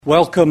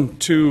Welcome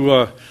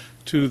to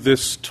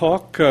this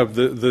talk.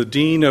 The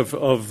Dean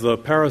of the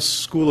Paris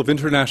School of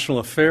International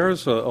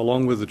Affairs,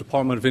 along with the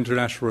Department of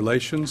International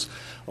Relations,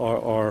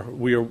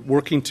 we are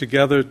working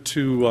together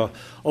to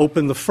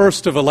open the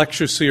first of a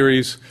lecture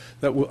series,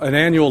 an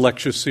annual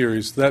lecture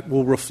series that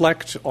will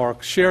reflect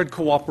our shared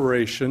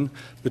cooperation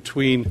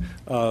between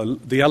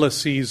the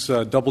LSE's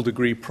double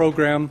degree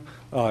program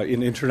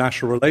in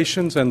international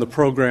relations and the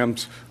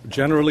programs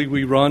generally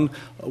we run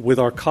with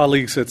our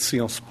colleagues at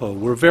Sciences Po.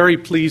 We're very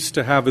pleased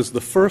to have as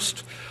the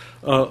first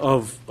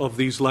of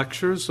these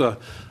lectures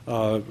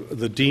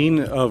the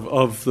Dean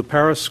of the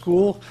Paris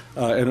School,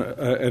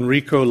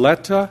 Enrico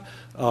Letta.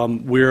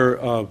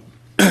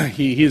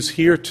 He is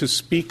here to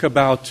speak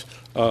about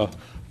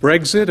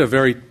Brexit, a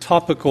very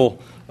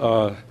topical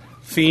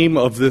theme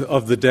of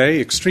the day,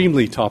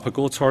 extremely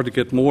topical. It's hard to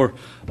get more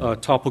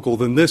topical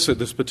than this at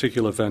this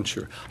particular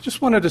venture. I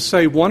just wanted to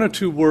say one or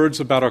two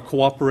words about our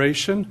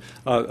cooperation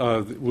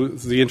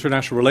with the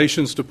International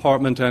Relations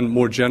Department and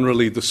more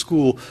generally the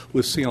school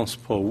with Sciences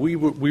Po. We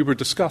were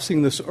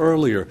discussing this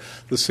earlier,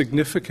 the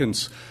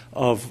significance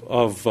of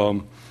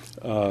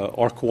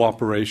our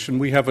cooperation.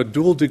 We have a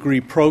dual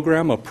degree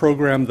program, a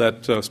program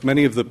that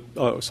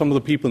some of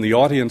the people in the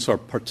audience are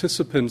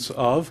participants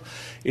of.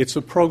 It's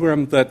a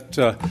program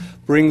that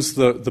brings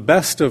the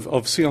best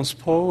of Sciences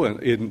Po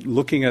in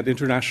looking at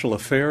international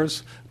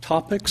affairs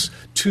topics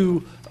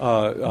to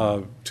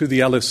the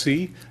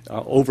LSE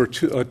over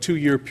a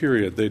two-year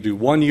period. They do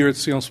 1 year at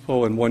Sciences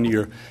Po and 1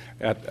 year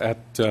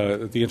at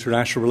the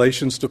International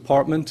Relations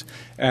Department.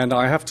 And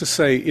I have to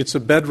say, it's a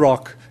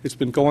bedrock. It's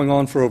been going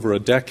on for over a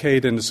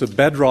decade, and it's a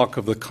bedrock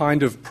of the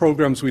kind of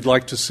programs we'd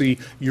like to see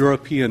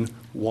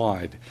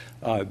European-wide.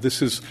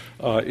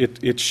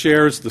 It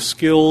shares the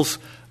skills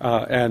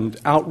and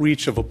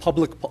outreach of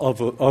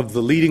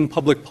the leading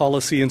public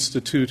policy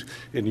institute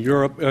in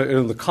Europe,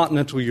 in the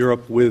continental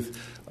Europe, with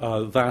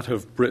that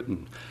of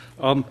Britain.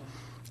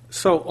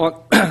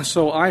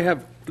 So I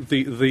have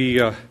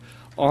the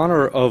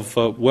honor of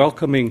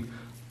welcoming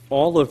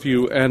all of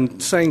you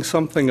and saying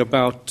something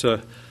about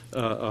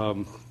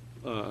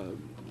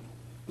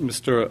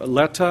Mr.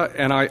 Letta.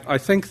 And I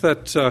think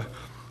that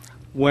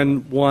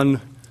when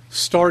one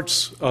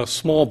starts a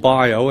small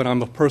bio, and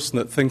I'm a person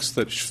that thinks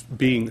that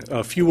being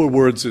fewer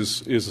words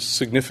is a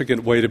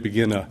significant way to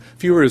begin.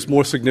 Fewer is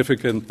more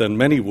significant than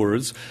many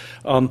words.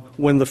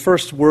 When the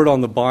first word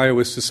on the bio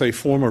is to say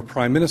former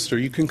prime minister,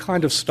 you can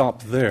kind of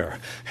stop there.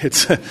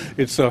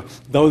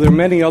 Though there are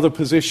many other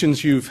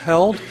positions you've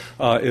held,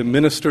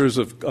 ministers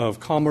of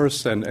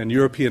commerce and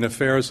European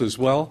affairs as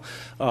well,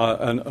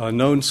 a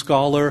known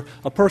scholar,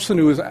 a person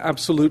who is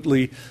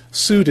absolutely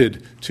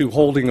suited to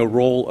holding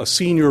a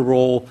senior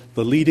role,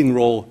 the leading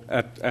role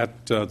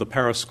at the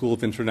Paris School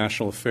of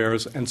International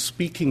Affairs, and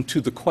speaking to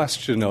the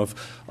question of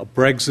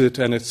Brexit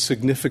and its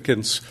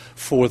significance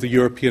for the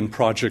European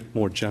project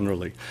more generally.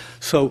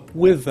 So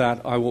with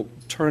that, I will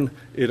turn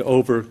it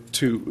over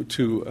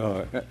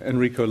to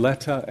Enrico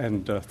Letta,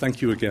 and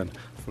thank you again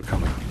for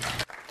coming.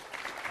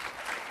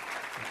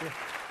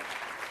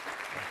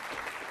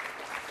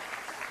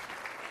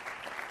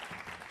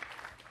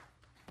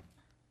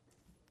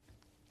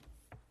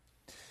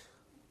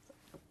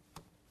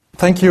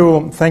 Thank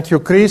you,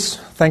 Chris.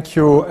 Thank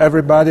you,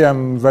 everybody.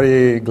 I'm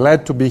very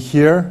glad to be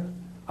here.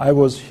 I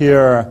was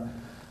here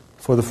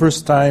for the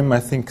first time, I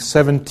think,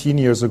 17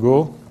 years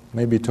ago.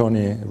 Maybe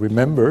Tony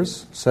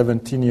remembers,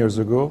 17 years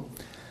ago.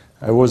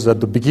 I was at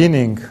the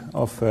beginning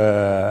of,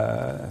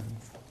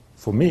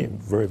 for me,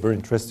 very, very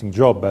interesting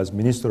job as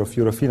Minister of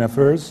European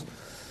Affairs.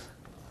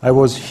 I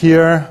was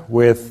here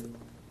with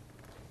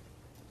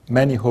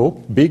many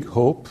hope, big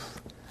hope,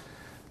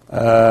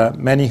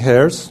 many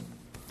hairs.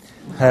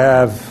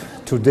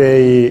 Have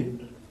today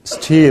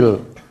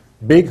still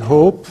big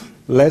hope,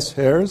 less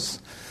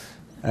hairs,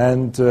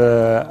 and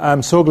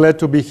I'm so glad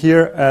to be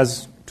here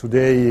as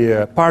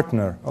today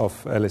partner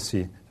of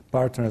LSE.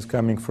 Partners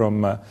coming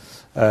from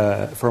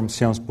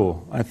Sciences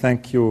Po. I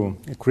thank you,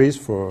 Chris,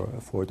 for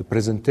the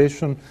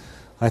presentation.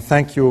 I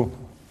thank you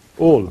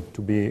all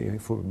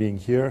for being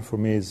here. For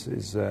me,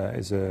 is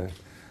a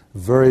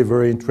very,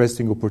 very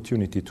interesting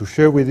opportunity to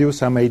share with you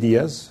some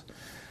ideas.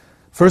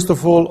 First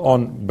of all,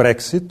 on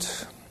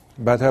Brexit,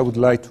 but I would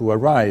like to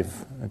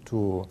arrive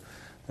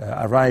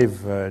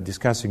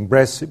discussing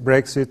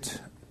Brexit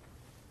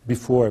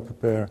before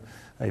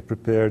I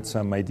prepared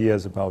some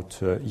ideas about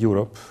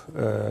Europe.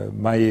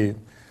 My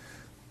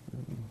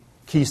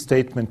key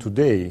statement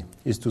today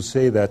is to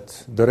say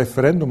that the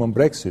referendum on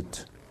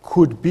Brexit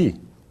could be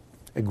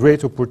a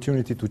great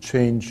opportunity to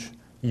change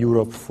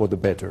Europe for the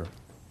better.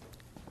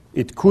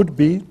 It could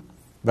be,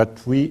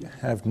 but we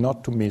have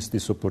not to miss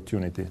this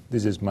opportunity.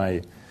 This is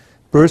my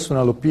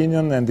personal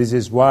opinion, and this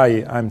is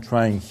why I'm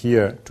trying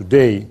here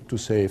today to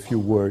say a few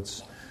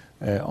words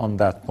on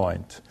that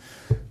point.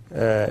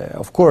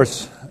 Of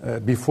course,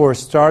 before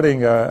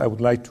starting, I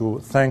would like to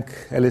thank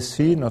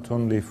LSE, not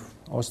only for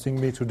hosting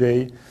me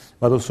today,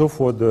 but also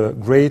for the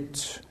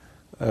great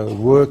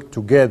work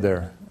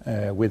together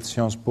with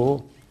Sciences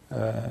Po,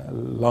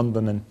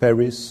 London and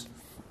Paris,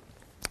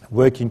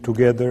 working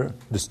together,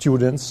 the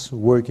students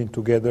working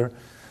together,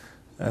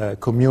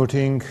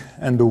 commuting,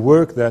 and the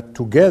work that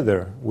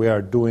together we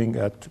are doing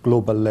at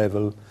global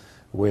level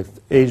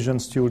with Asian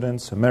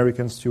students,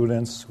 American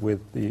students, with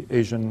the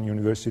Asian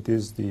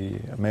universities, the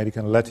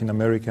American, Latin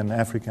American,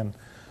 African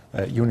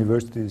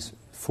universities,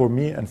 for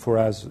me and for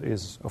us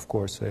is, of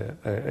course,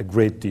 a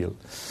great deal.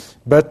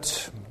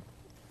 But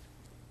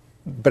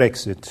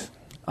Brexit.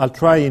 I'll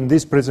try in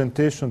this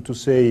presentation to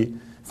say,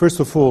 first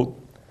of all,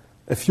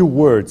 a few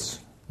words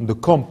on the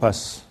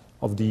compass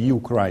of the EU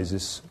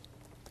crisis.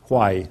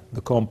 Why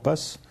the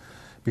compass?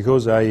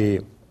 Because I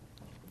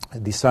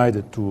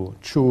decided to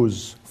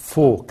choose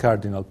 4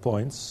 cardinal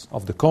points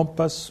of the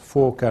compass,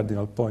 4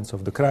 cardinal points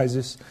of the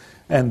crisis,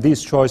 and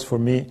this choice for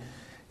me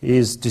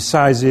is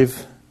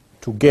decisive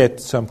to get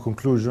some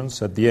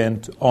conclusions at the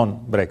end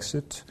on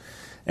Brexit.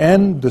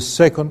 And the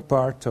second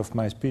part of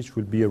my speech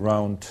will be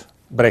around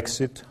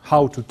Brexit,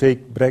 how to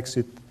take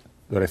Brexit,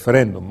 the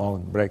referendum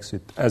on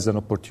Brexit, as an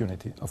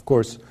opportunity. Of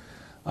course,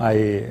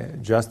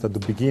 just at the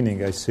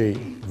beginning, I say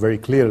very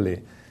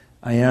clearly,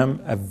 I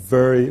am a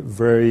very,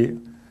 very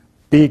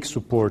big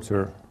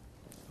supporter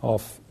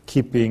of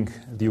keeping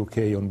the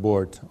UK on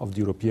board of the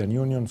European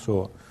Union,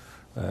 so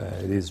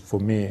it is for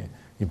me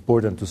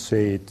important to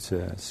say it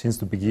since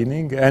the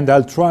beginning, and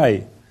I'll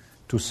try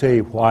to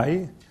say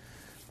why,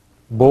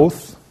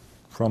 both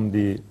from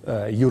the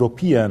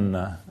European,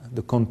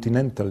 the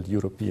continental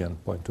European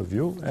point of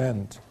view,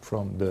 and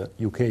from the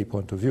UK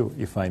point of view,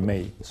 if I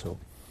may. So,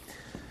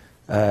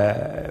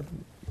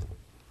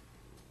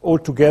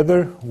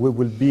 altogether, we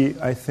will be,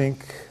 I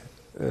think,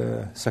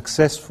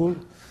 successful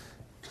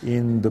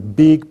in the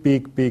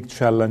big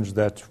challenge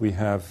that we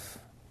have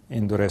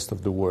in the rest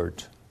of the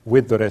world,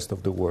 with the rest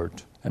of the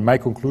world. And my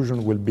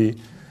conclusion will be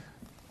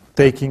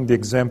taking the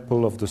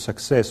example of the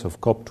success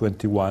of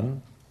COP21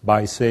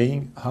 by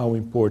saying how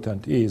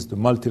important is the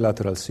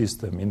multilateral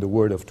system in the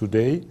world of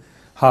today,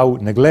 how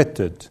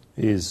neglected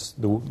is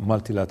the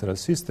multilateral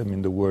system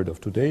in the world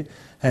of today,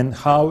 and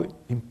how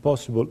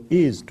impossible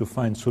is to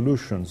find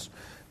solutions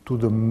to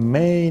the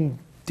main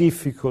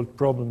difficult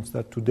problems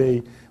that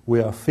today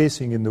we are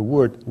facing in the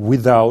world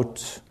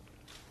without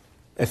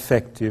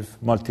effective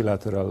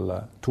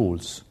multilateral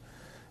tools.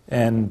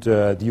 And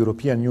the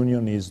European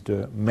Union is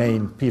the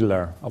main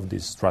pillar of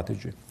this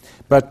strategy.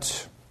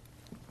 But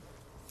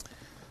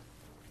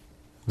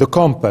the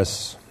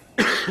compass.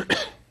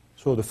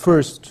 So the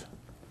first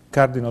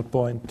cardinal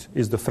point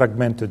is the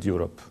fragmented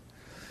Europe.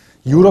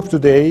 Europe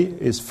today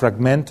is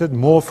fragmented,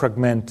 more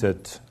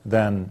fragmented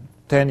than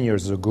 10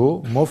 years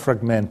ago, more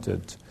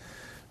fragmented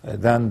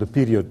than the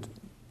period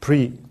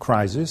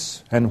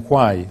pre-crisis. And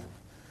why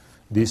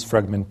this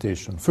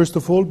fragmentation? First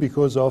of all,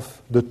 because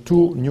of the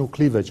 2 new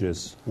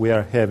cleavages we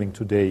are having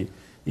today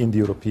in the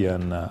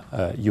European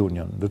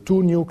Union. The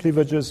 2 new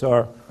cleavages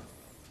are,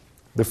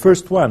 the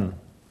first one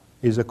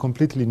is a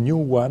completely new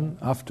one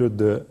after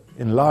the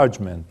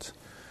enlargement,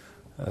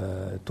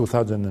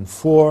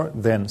 2004,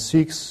 then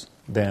 6,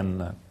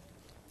 then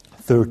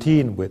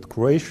 13 with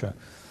Croatia.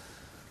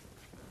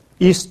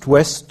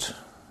 East-West,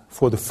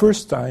 for the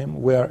first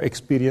time, we are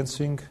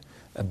experiencing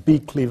a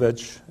big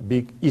cleavage, a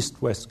big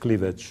East-West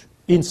cleavage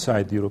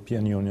inside the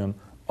European Union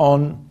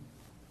on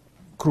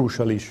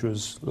crucial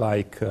issues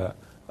like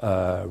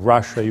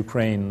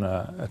Russia-Ukraine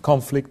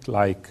conflict,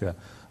 like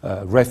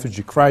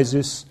refugee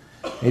crisis.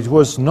 It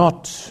was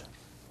not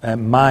a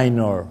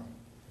minor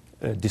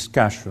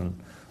discussion,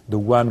 the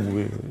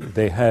one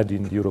they had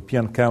in the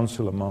European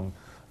Council among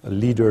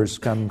leaders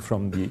coming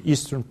from the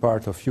eastern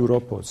part of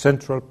Europe or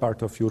central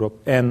part of Europe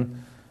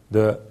and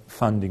the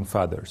founding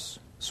fathers.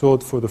 So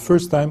for the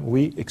first time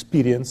we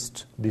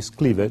experienced this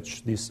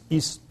cleavage, this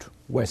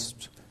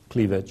east-west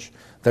cleavage,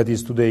 that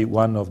is today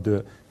one of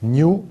the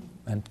new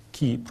and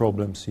key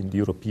problems in the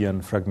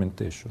European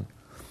fragmentation.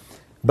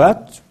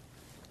 But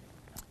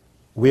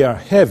we are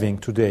having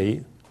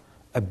today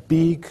a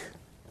big,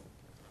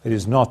 it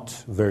is not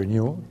very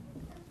new,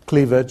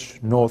 cleavage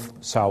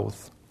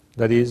north-south.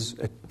 That is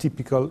a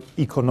typical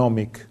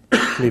economic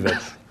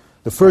cleavage.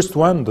 The first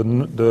one,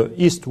 the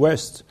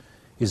east-west,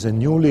 is a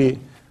newly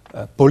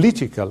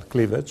political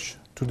cleavage.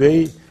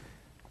 Today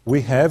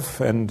we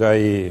have, and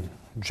I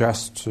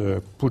just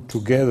put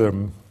together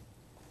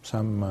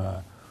some,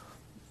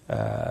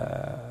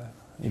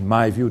 in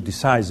my view,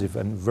 decisive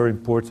and very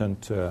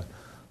important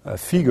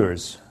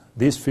figures.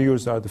 These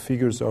figures are the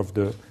figures of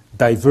the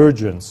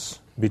divergence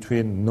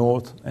between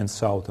north and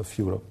south of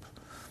Europe.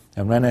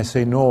 And when I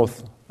say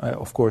north,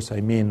 of course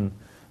I mean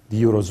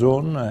the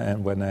Eurozone,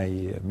 and when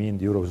I mean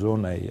the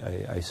Eurozone,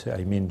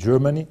 I mean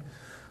Germany.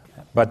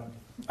 But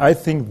I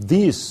think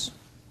this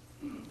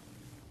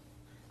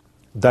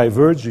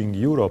diverging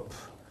Europe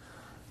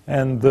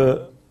and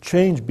the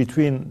change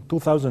between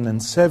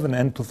 2007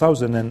 and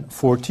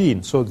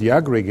 2014, so the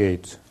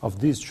aggregate of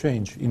this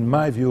change, in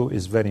my view,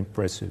 is very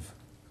impressive.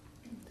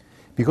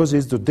 Because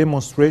it's the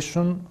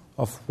demonstration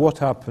of what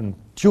happened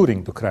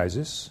during the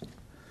crisis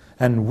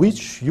and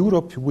which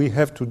Europe we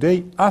have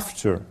today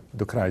after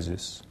the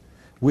crisis.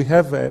 We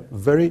have a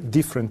very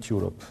different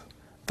Europe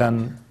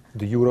than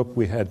the Europe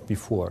we had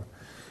before.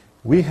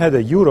 We had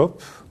a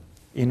Europe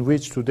in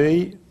which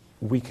today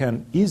we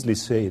can easily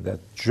say that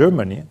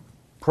Germany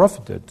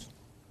profited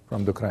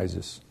from the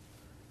crisis.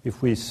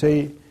 If we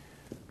say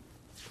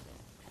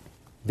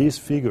these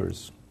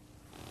figures,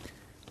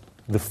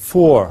 the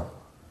 4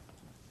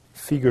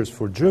 figures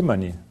for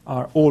Germany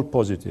are all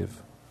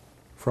positive,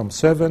 from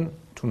 7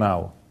 to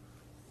now.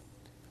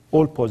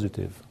 All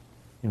positive.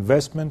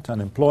 Investment,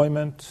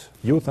 unemployment,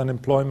 youth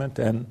unemployment,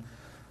 and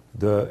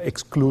the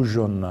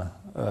exclusion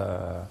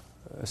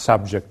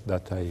subject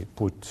that I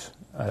put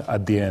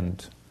at the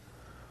end.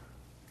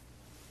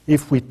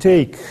 If we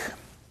take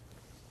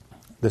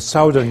the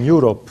Southern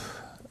Europe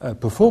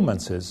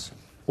performances,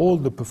 all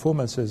the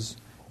performances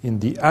in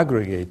the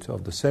aggregate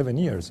of the 7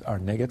 years are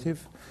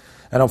negative.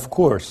 And of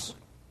course,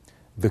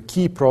 the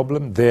key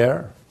problem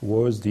there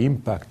was the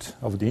impact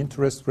of the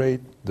interest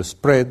rate, the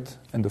spread,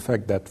 and the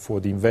fact that for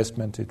the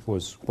investment it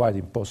was quite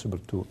impossible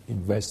to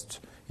invest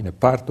in a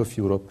part of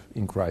Europe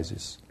in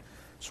crisis.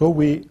 So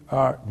we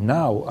are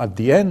now at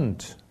the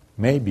end,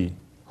 maybe,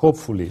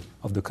 hopefully,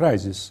 of the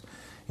crisis,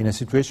 in a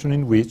situation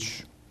in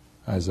which,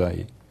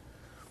 the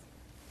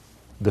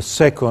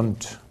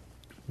second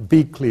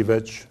big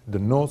cleavage, the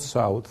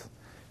North-South,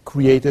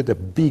 created a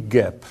big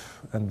gap.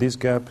 And this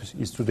gap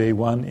is today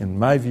one, in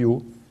my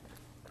view,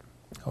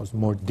 was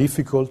more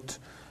difficult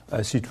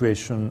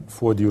situation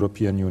for the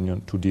European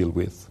Union to deal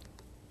with.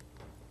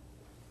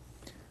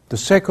 The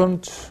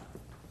second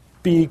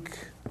big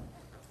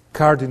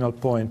cardinal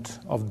point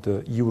of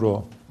the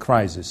euro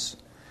crisis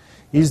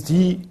is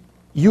the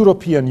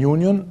European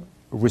Union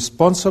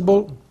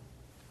responsible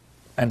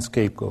and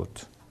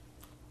scapegoat.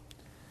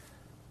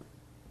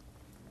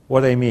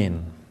 What I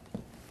mean,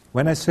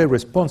 when I say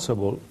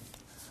responsible,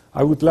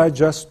 I would like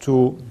just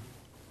to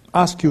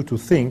ask you to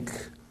think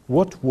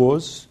what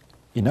was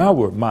in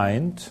our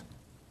mind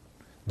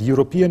the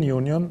European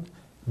Union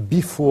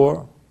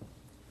before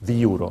the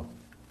euro,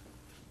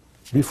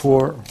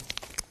 before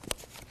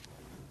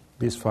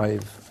these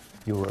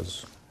 5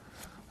 euros.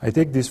 I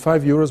take these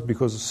 5 euros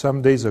because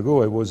some days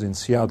ago I was in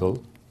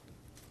Seattle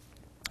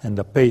and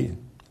I paid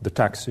the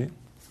taxi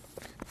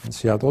in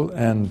Seattle,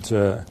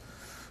 and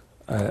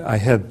I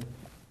had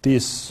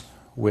this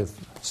with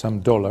some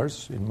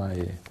dollars in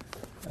my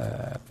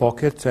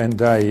pocket,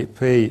 and I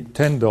paid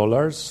 $10,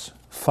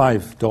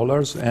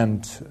 $5,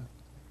 and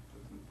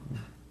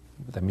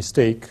the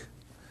mistake,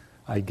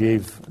 I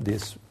gave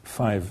this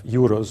 5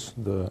 euros,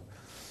 the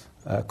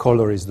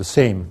color is the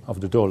same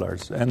of the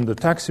dollars. And the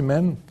taxi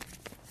man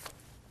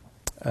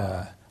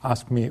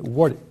asked me,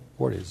 what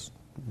is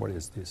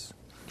this?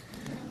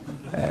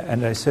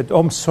 And I said, oh,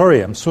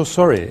 I'm so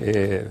sorry.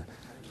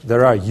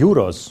 There are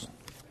euros.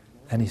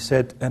 And he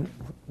said, and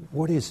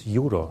what is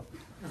euro?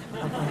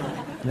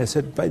 And I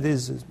said, but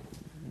this is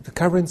the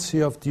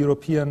currency of the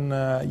European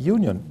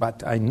Union.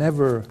 But I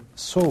never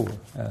saw.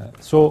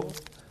 So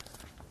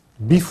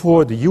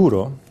before the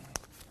euro,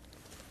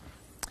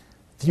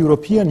 the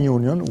European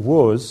Union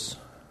was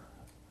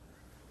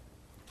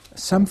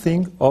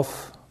something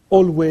of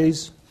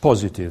always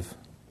positive,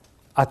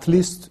 at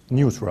least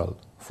neutral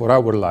for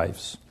our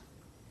lives.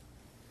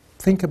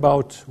 Think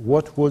about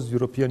what was the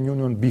European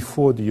Union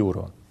before the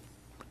euro.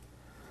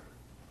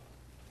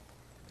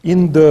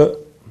 In the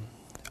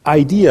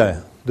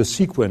idea, the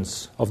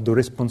sequence of the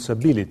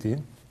responsibility,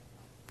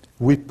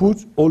 we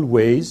put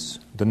always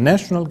the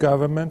national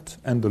government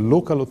and the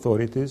local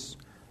authorities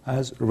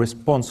as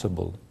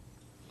responsible,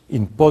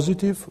 in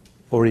positive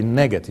or in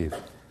negative.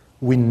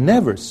 We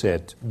never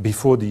said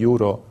before the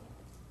euro,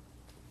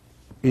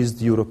 is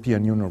the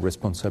European Union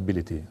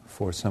responsibility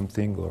for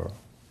something, or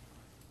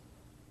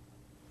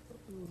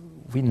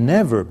we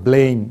never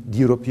blamed the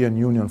European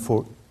Union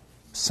for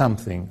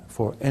something,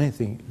 for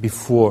anything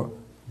before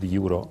the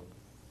euro.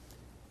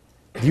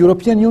 The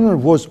European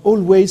Union was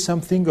always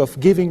something of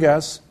giving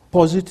us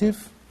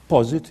positive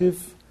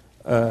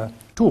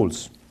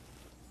tools.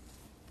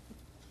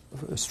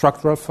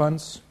 Structural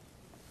funds,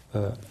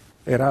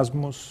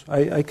 Erasmus.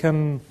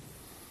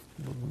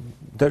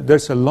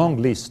 There's a long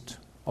list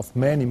of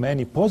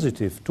many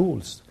positive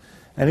tools,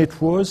 and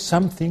it was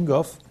something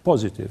of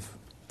positive.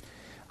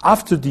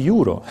 After the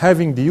euro,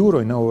 having the euro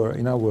in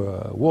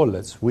our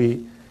wallets,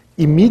 we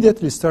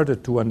immediately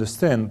started to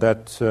understand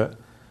that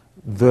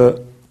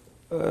the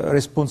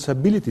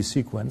responsibility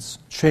sequence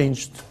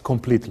changed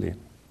completely.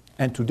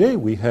 And today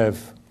we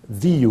have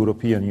the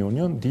European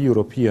Union, the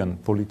European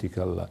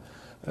political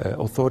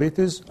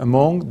authorities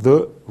among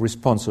the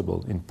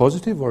responsible, in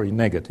positive or in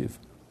negative,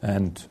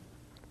 and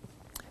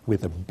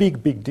with a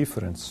big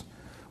difference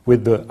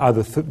with the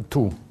other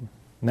two,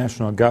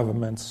 national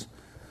governments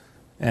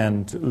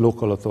and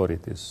local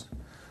authorities.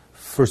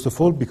 First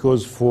of all,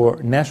 because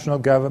for national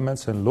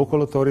governments and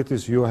local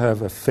authorities, you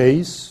have a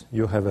face,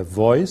 you have a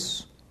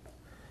voice,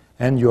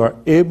 and you are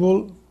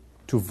able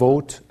to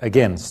vote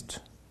against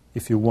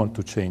if you want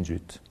to change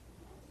it.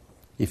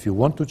 If you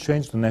want to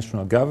change the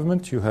national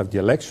government, you have the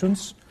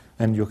elections,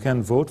 and you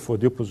can vote for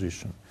the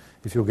opposition.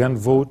 If you can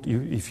vote,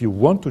 if you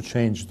want to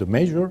change the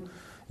measure,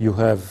 you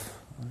have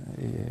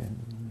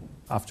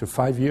after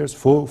 5 years,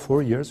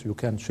 4 years, you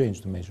can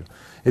change the measure.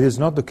 It is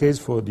not the case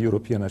for the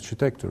European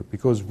architecture,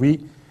 because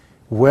we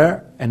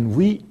were and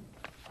we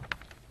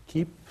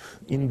keep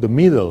in the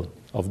middle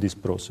of this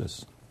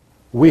process.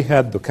 We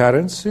had the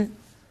currency,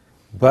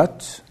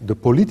 but the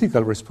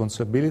political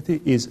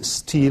responsibility is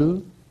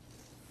still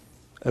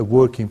a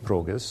work in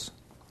progress.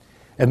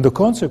 And the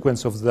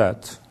consequence of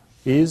that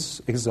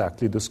is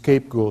exactly the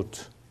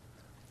scapegoat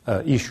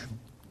issue.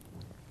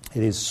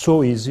 It is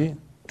so easy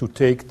to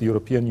take the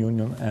European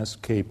Union as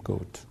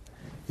scapegoat.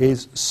 It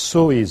is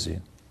so easy,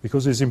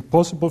 because it's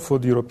impossible for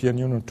the European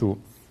Union to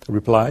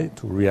reply,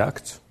 to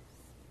react.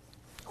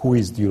 Who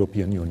is the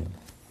European Union?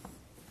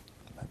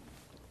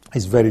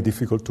 It's very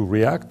difficult to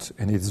react,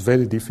 and it's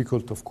very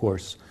difficult, of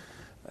course,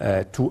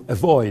 to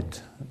avoid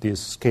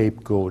this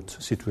scapegoat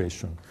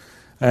situation.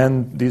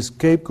 And this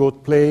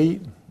scapegoat play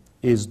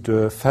is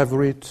the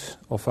favorite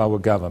of our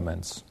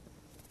governments.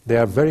 They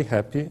are very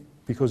happy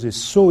because it's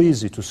so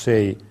easy to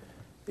say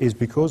it's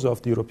because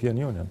of the European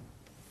Union.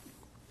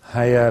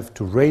 I have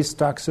to raise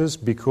taxes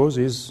because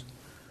it's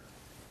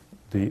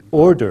the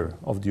order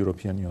of the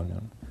European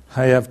Union.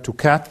 I have to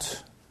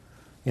cut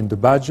in the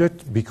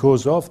budget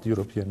because of the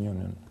European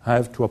Union. I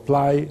have to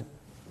apply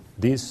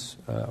this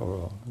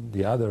or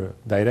the other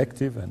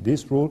directive and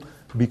this rule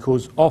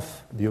because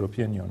of the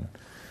European Union.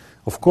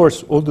 Of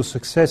course, all the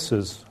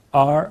successes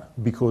are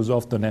because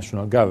of the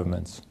national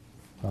governments,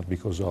 not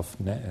because of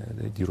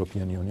the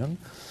European Union.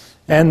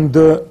 And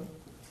the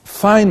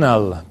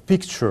final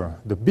picture,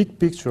 the big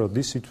picture of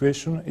this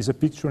situation, is a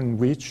picture in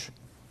which,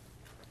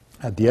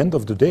 at the end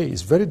of the day,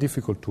 it's very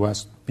difficult to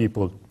ask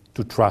people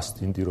to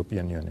trust in the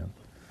European Union.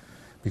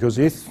 Because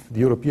if the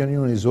European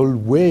Union is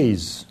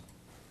always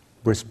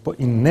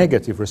in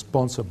negative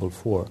responsible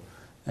for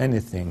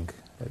anything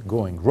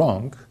going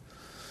wrong,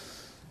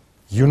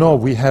 you know,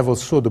 we have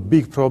also the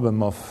big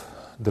problem of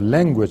the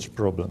language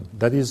problem.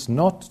 That is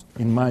not,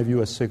 in my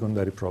view, a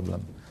secondary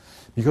problem.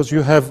 Because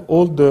you have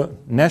all the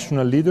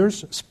national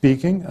leaders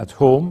speaking at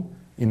home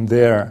in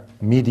their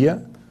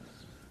media,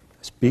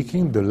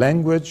 speaking the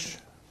language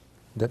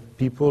that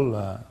people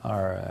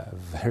are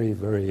very,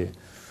 very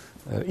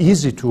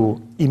easy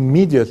to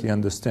immediately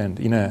understand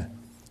in a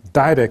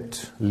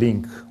direct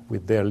link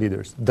with their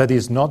leaders. That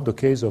is not the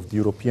case of the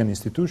European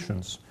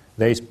institutions.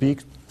 They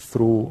speak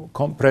through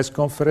press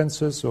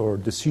conferences or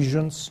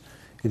decisions.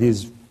 It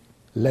is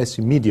less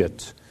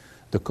immediate,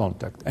 the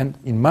contact. And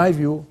in my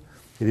view,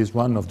 it is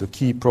one of the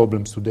key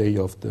problems today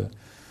of the...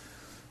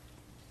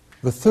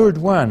 The third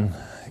one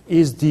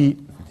is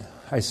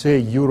I say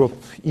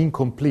Europe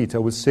incomplete. I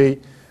would say,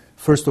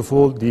 first of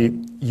all, the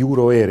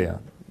euro area,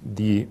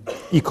 the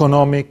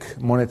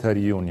economic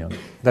monetary union.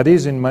 That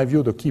is, in my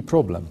view, the key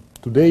problem.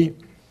 Today,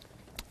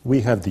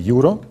 we have the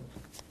euro,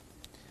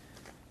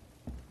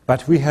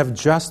 but we have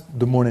just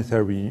the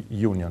monetary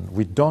union.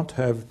 We don't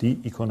have the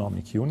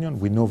economic union.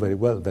 We know very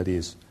well that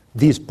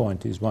this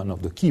point is one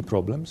of the key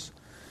problems.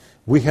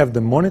 We have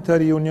the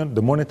monetary union.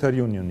 The monetary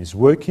union is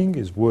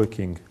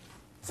working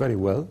very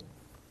well.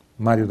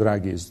 Mario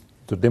Draghi is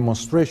the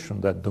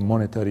demonstration that the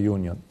monetary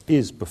union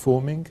is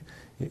performing,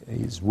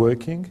 is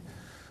working.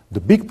 The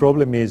big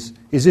problem is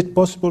it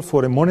possible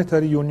for a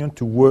monetary union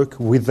to work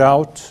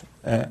without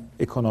an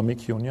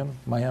economic union?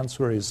 My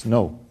answer is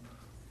no.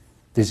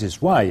 This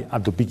is why,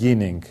 at the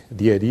beginning,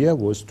 the idea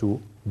was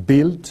to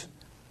build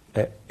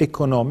an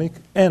economic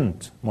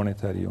and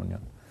monetary union.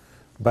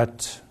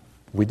 But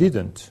we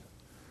didn't.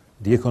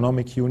 The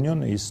economic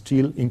union is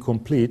still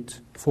incomplete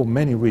for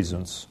many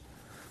reasons.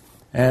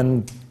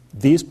 And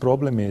this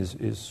problem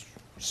is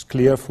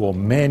clear for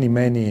many,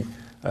 many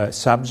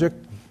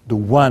subjects. The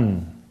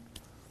one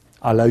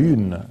à la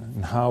une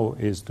now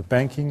is the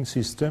banking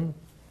system.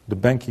 The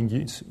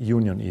banking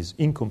union is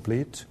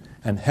incomplete,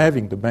 and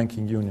having the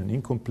banking union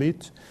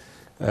incomplete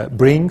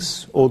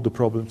brings all the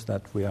problems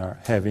that we are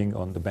having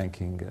on the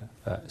banking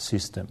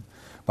system.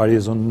 But it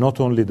is not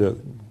only the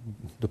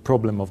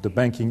problem of the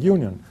banking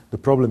union, the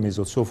problem is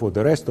also for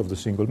the rest of the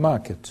single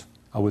market.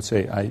 I would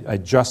say I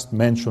just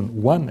mentioned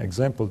one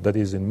example that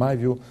is, in my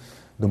view,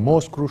 the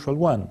most crucial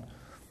one,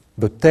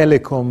 the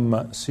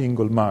telecom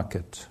single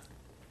market.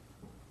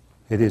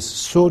 It is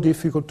so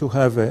difficult to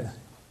have a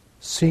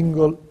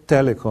single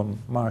telecom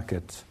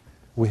market.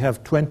 We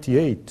have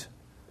 28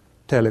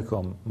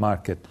 telecom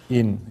markets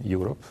in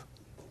Europe.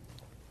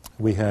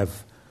 We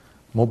have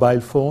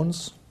mobile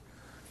phones,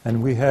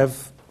 and we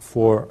have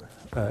for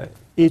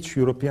each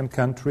European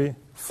country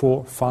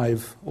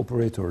 4-5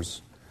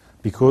 operators,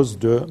 because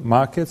the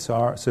markets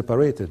are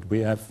separated. We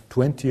have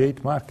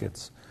 28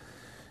 markets.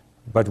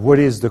 But what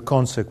is the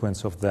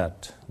consequence of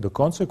that? The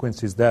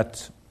consequence is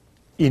that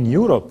in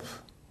Europe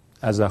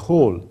as a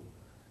whole,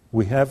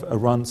 we have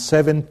around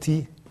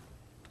 70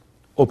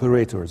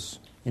 operators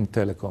in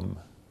telecom.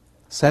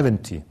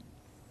 70.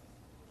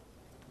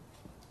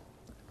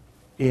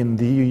 In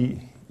the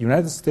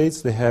United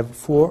States, they have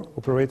 4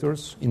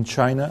 operators. In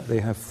China, they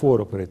have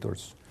 4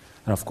 operators.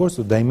 And of course,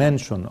 the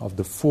dimension of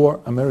the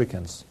 4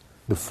 Americans,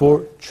 the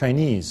 4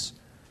 Chinese,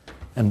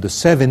 and the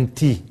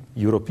 70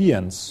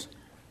 Europeans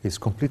is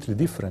completely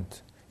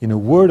different. in a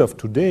world of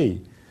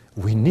today,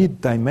 we need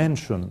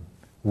dimension.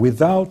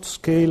 Without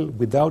scale,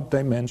 without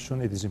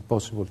dimension, it is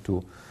impossible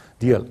to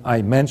deal.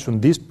 I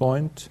mentioned this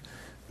point,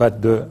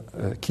 but the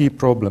key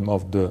problem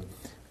of the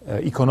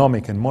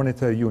economic and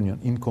monetary union,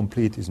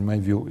 incomplete, in my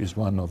view, is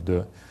one of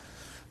the...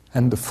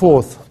 And the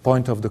fourth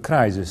point of the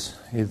crisis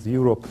is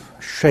Europe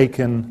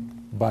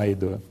shaken by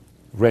the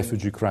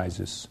refugee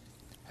crisis.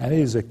 And it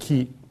is a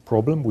key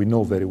problem, we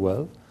know very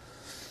well.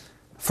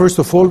 First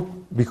of all,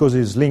 because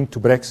it is linked to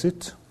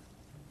Brexit.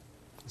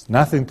 It's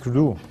nothing to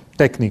do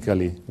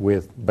technically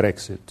with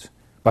Brexit.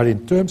 But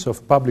in terms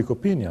of public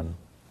opinion,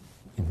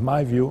 in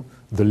my view,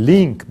 the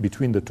link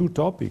between the two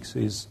topics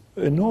is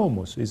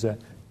enormous, is a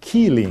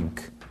key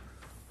link.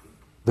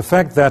 The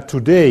fact that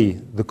today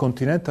the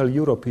continental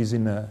Europe is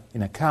in a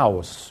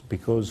chaos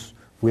because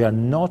we are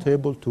not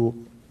able to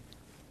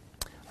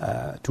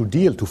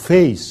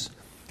face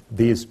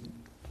this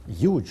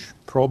huge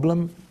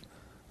problem,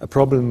 a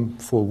problem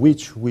for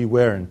which we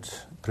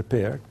weren't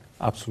prepared,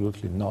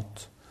 absolutely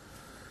not.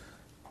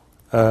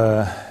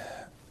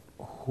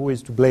 Who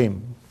is to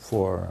blame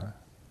for?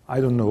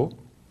 I don't know,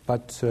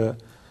 but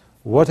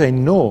what I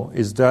know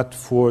is that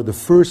for the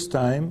first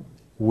time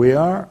we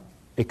are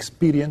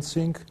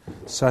experiencing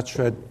such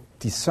a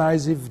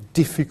decisive,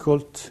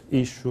 difficult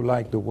issue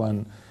like the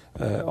one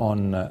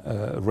on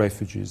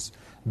refugees.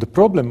 The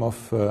problem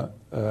of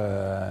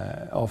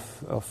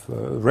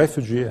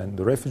refugee and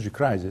the refugee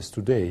crisis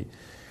today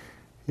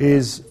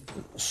is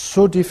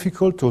so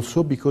difficult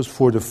also because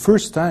for the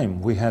first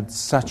time we had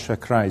such a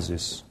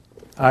crisis.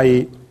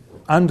 I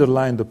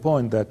underline the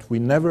point that we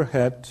never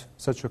had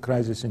such a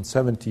crisis in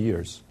 70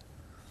 years.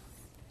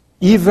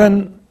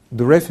 Even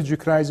the refugee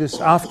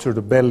crisis after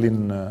the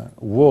Berlin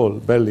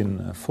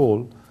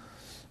fall,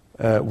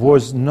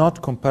 was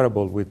not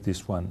comparable with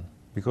this one,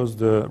 because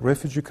the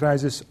refugee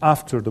crisis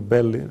after the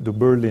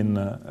Berlin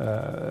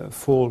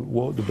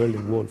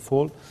Wall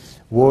fall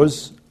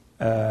was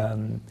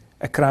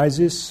a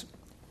crisis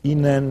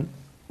in an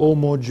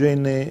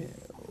homogeneity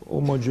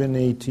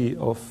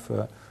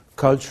of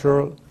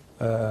cultural,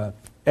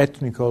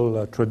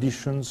 ethnical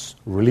traditions,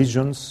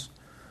 religions.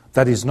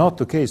 That is not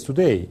the case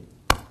today.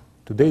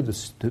 Today,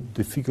 the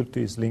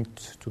difficulty is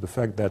linked to the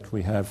fact that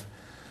we have,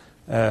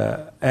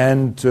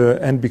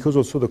 and because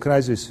also the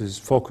crisis is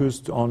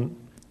focused on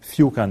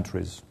few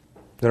countries.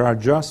 There are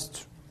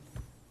just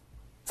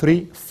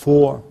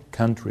 3-4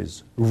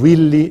 countries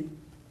really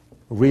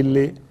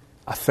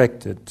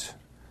affected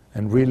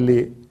and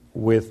really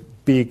with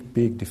big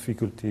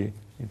difficulty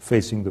in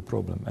facing the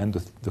problem. And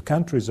the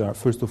countries are,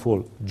 first of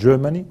all,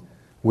 Germany.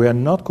 We are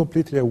not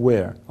completely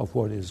aware of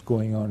what is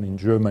going on in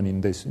Germany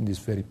in this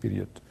very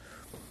period.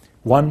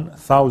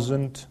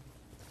 100,000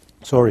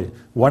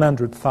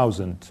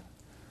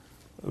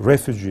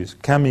 refugees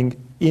coming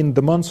in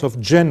the month of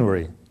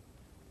January.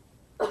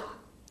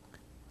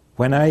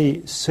 When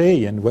I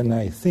say and when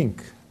I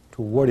think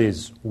to what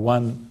is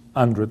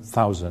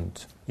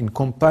 100,000 in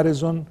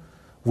comparison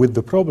with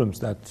the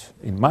problems that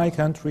in my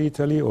country,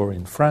 Italy, or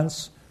in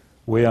France,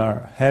 we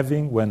are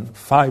having when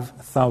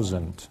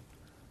 5,000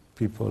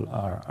 people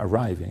are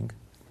arriving,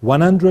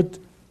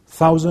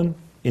 100,000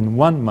 in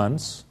 1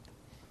 month,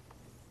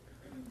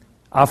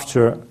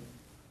 after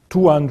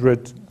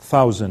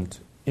 200,000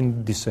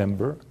 in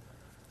December,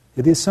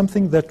 it is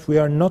something that we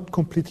are not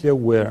completely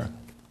aware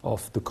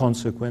of the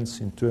consequence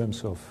in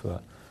terms of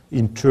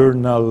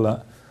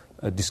internal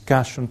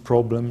discussion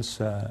problems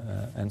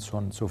and so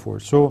on and so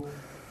forth. So,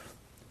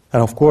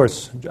 and of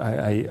course,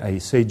 I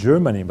say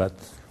Germany, but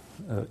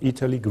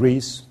Italy,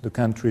 Greece, the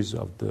countries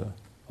of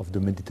the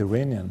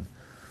Mediterranean,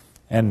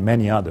 and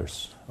many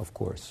others, of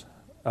course.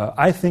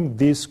 I think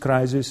this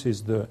crisis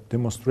is the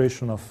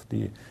demonstration of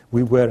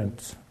we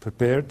weren't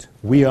prepared.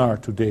 We are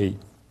today.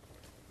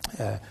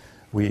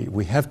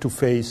 We have to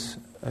face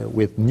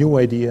with new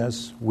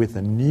ideas, with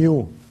a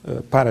new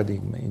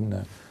paradigm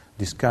in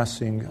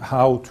discussing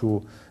how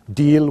to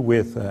deal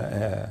with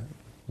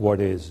what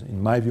is,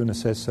 in my view,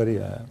 necessary,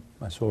 a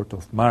sort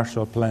of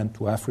Marshall Plan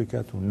to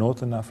Africa, to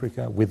Northern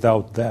Africa.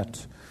 Without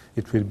that,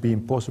 it will be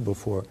impossible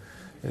for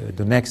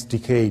the next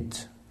decade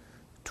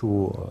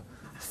to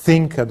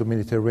think of the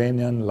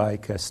Mediterranean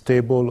like a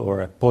stable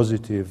or a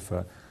positive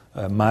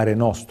mare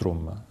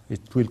nostrum.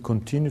 It will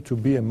continue to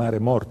be a mare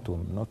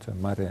mortum, not a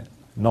mare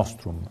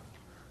nostrum,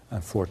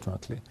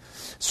 unfortunately.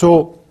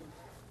 So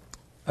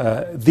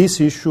this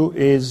issue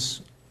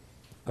is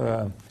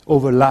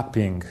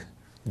overlapping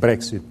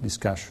Brexit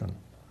discussion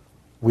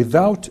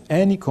without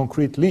any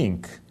concrete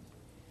link.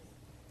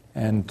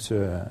 And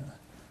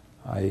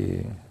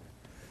I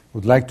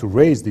would like to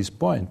raise this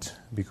point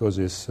because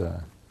it's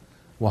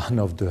one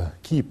of the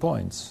key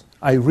points.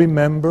 I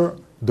remember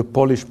the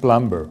Polish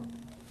plumber.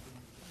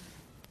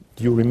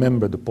 Do you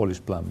remember the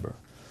Polish plumber?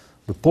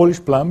 The Polish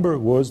plumber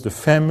was the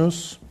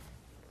famous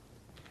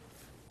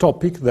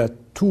topic that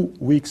 2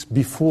 weeks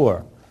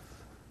before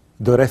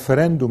the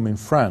referendum in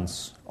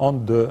France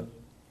on the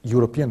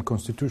European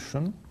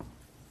Constitution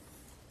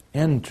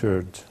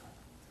entered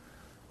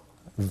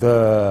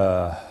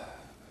the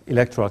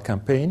electoral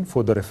campaign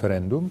for the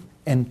referendum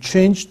and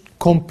changed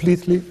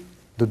completely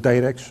the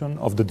direction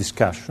of the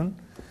discussion,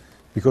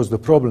 because the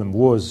problem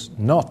was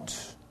not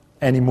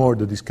anymore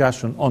the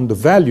discussion on the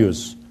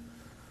values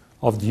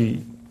of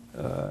the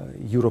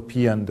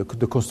European,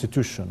 the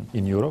constitution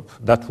in Europe.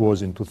 That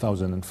was in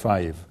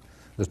 2005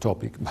 the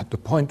topic. But the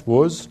point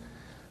was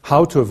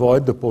how to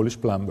avoid the Polish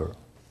plumber.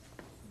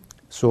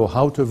 So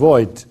how to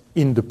avoid,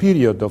 in the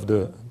period of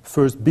the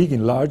first big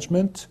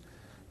enlargement,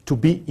 to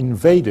be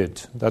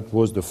invaded, that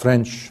was the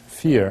French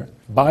fear,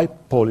 by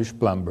Polish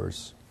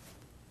plumbers.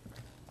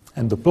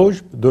 And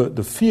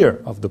the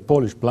fear of the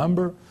Polish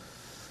plumber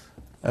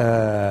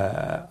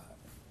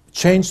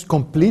changed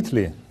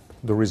completely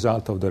the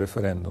result of the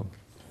referendum.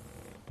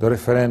 The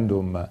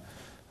referendum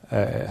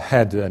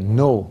had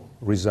no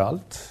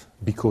result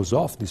because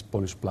of this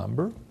Polish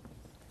plumber.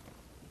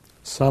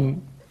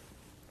 Some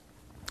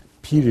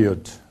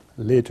period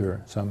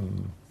later,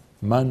 some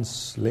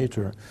months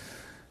later,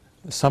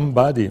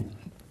 somebody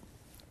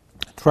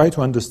tried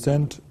to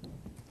understand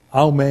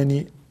how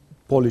many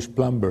Polish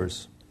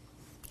plumbers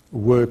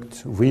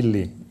worked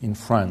really in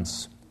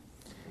France.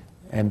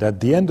 And at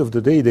the end of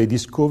the day, they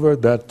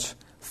discovered that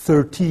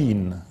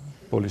 13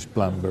 Polish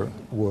plumbers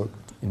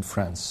worked in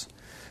France.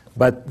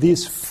 But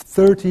these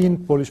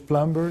 13 Polish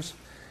plumbers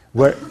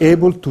were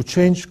able to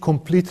change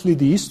completely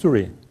the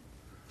history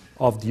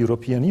of the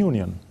European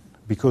Union,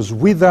 because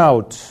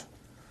without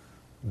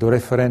the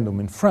referendum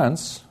in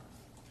France,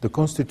 the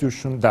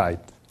constitution died.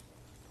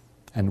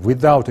 And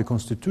without a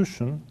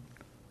constitution,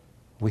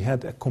 we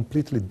had a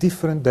completely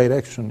different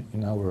direction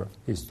in our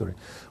history.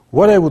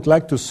 What I would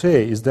like to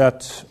say is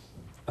that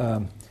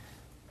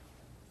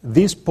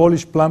this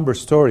Polish plumber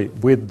story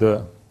with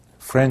the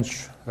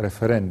French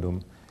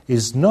referendum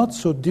is not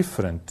so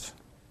different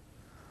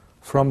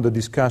from the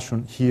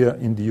discussion here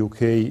in the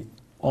UK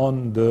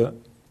on the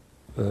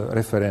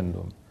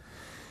referendum.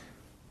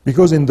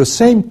 Because in the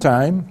same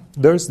time,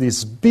 there's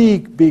this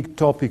big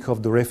topic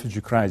of the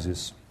refugee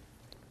crisis.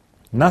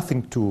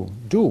 Nothing to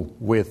do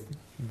with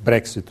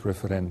BREXIT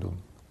referendum.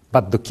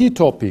 But the key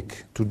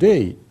topic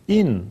today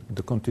in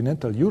the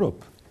continental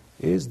Europe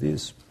is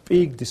this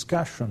big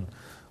discussion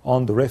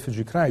on the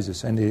refugee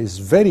crisis. And it is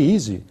very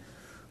easy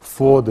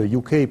for the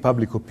UK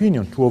public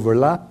opinion to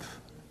overlap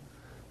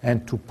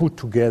and to put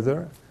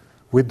together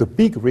with the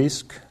big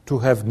risk to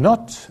have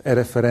not a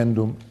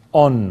referendum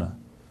on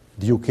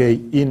the UK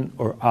in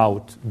or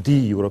out the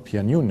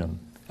European Union,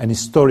 an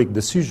historic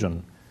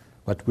decision,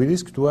 but we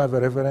risk to have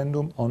a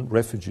referendum on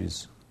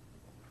refugees.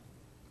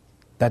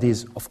 That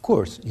is, of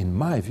course, in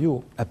my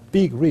view, a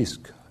big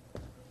risk.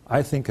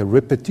 I think a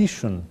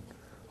repetition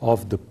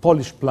of the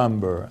Polish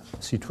plumber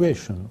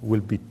situation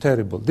will be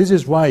terrible. This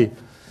is why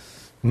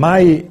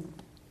my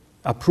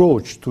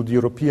approach to the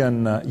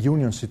European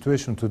Union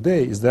situation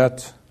today is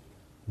that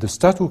the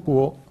status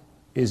quo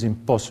is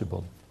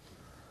impossible.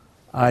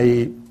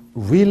 I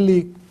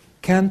really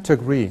can't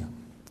agree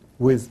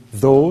with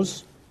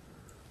those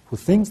who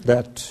think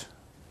that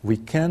we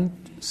can't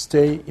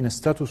stay in a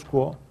status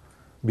quo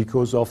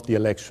because of the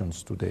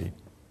elections today,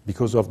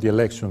 because of the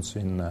elections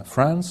in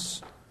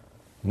France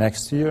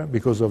next year,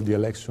 because of the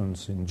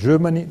elections in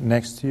Germany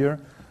next year,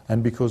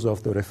 and because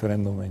of the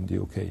referendum in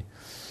the UK.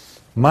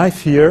 My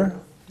fear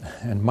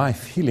and my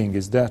feeling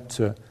is that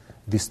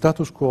the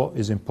status quo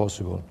is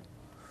impossible.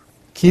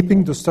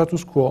 Keeping the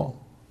status quo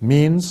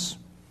means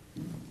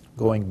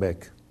going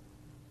back.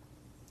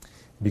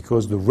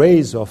 Because the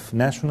rise of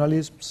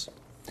nationalisms,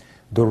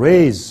 the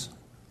rise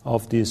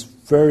of this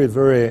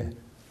very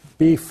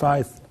big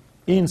fight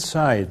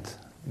inside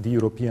the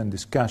European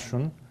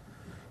discussion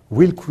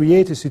will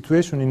create a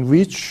situation in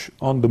which,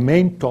 on the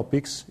main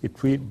topics,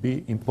 it will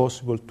be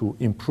impossible to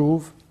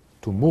improve,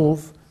 to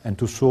move, and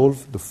to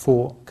solve the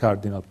four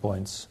cardinal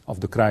points of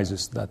the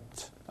crisis that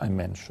I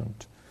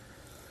mentioned.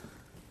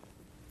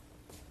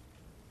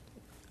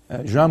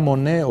 Jean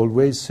Monnet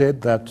always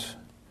said that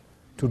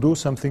to do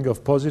something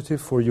of positive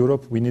for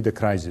Europe, we need a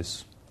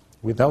crisis.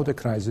 Without a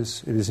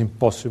crisis, it is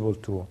impossible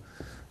to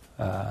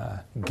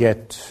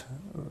get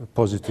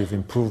positive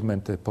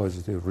improvement and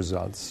positive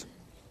results.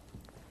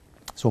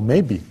 So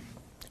maybe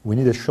we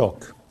need a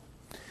shock.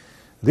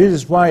 This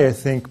is why I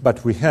think,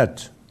 but we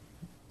had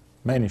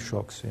many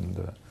shocks in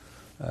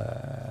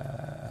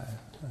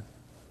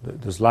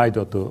the slide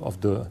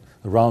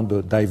around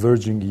the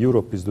diverging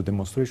Europe is the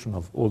demonstration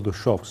of all the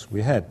shocks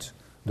we had.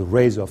 The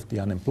rise of the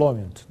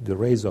unemployment, the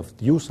rise of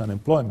youth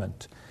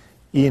unemployment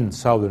in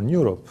Southern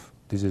Europe.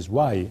 This is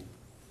why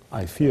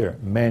I fear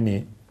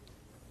many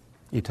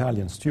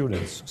Italian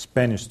students,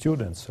 Spanish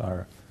students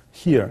are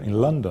here in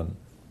London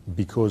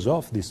because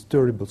of this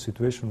terrible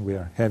situation we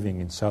are having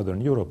in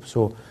Southern Europe.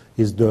 So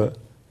is the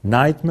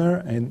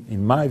nightmare, and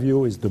in my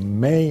view, is the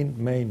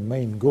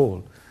main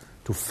goal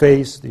to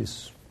face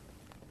these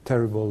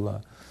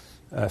terrible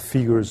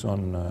figures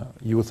on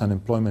youth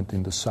unemployment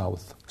in the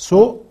south.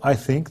 So I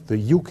think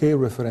the UK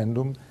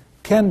referendum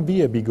can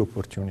be a big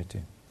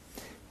opportunity.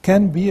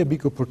 Can be a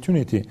big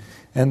opportunity.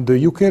 And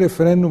the UK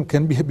referendum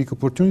can be a big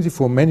opportunity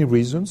for many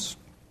reasons.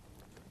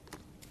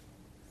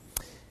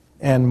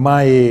 And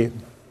my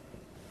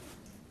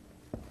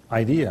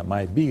idea,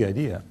 my big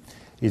idea,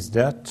 is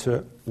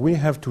that we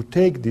have to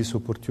take this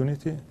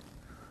opportunity.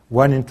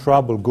 When in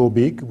trouble, go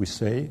big, we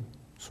say.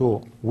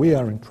 So we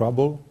are in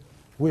trouble,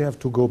 we have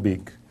to go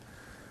big.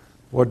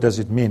 What does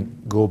it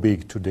mean, go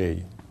big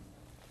today?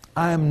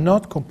 I am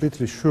not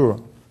completely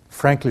sure,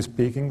 frankly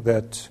speaking,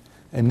 that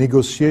a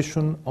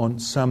negotiation on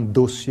some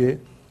dossier,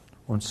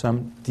 on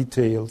some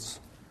details,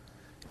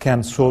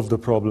 can solve the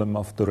problem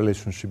of the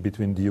relationship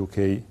between the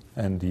UK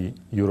and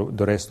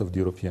the rest of the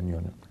European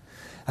Union.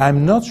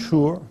 I'm not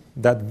sure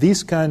that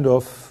this kind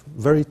of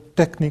very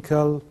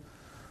technical,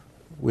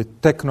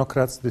 with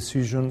technocrats'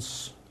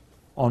 decisions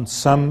on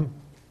some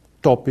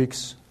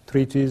topics,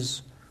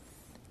 treaties,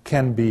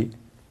 can be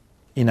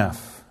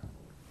enough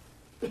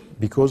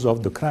because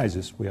of the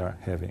crisis we are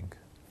having.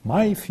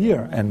 My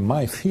fear and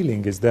my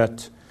feeling is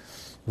that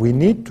we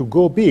need to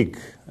go big.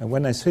 And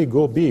when I say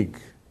go big,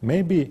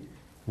 maybe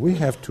we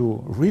have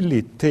to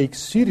really take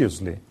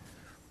seriously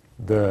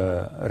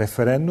the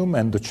referendum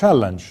and the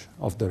challenge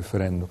of the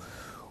referendum.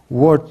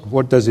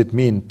 What does it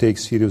mean, take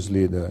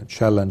seriously the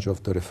challenge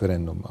of the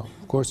referendum?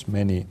 Of course,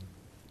 many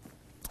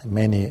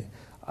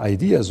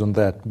ideas on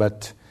that,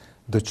 but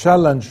the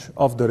challenge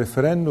of the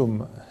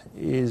referendum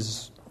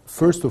is,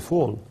 first of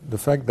all, the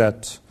fact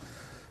that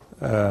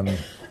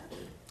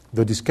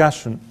the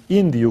discussion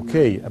in the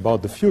UK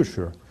about the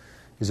future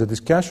is a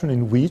discussion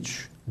in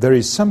which there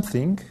is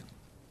something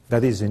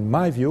that is, in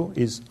my view,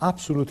 is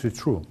absolutely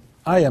true.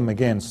 I am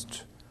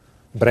against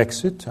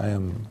BREXIT. I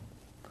am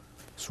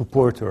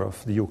supporter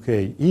of the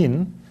UK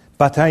in,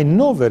 but I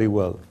know very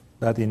well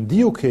that in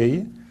the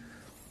UK,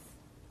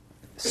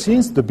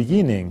 since the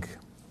beginning,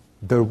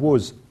 there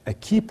was a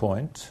key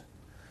point,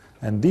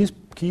 and this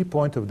key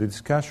point of the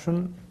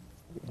discussion,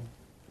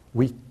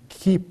 we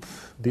keep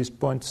this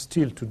point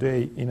still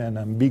today in an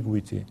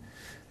ambiguity,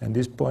 and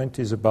this point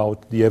is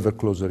about the ever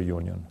closer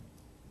union.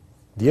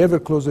 The ever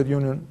closer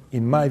union,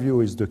 in my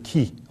view, is the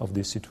key of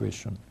this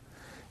situation.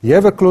 The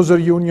ever closer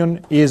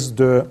union is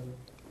the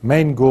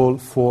main goal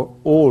for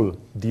all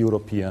the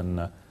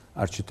European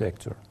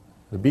architecture.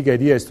 The big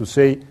idea is to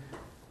say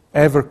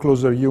ever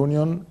closer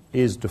union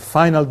is the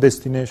final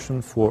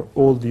destination for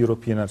all the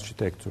European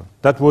architecture.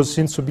 That was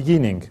since the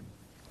beginning.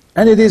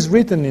 And it is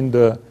written in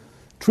the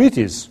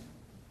treaties.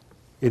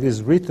 It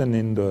is written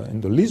in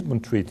the Lisbon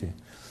Treaty.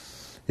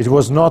 It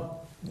is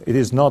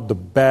not the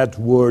bad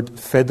word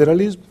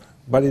federalism,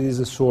 but it is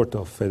a sort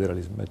of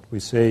federalism. But we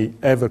say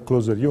ever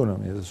closer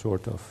union is a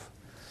sort of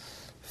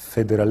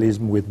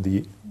federalism with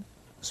the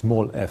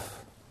small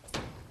f.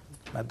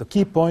 But the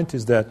key point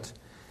is that,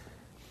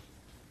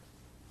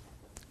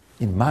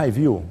 in my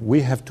view,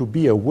 we have to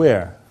be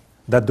aware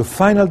that the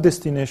final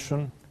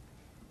destination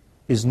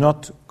is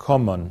not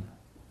common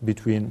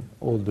between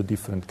all the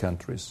different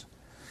countries.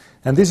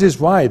 And this is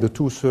why the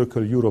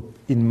two-circle Europe,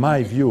 in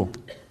my view,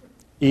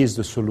 is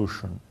the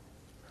solution.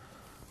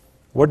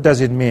 What does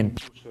it mean?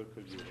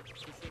 Two-circle Europe.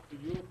 Two-circle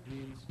Europe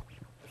means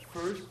the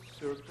first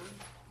circle,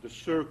 the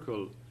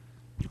circle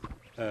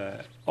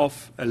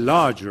of a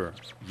larger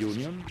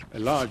union, a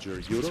larger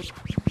Europe.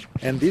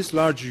 And this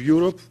larger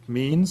Europe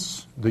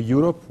means the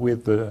Europe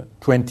with the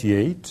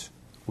 28,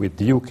 with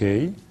the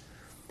UK,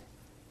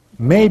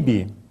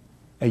 maybe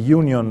a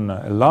union,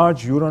 a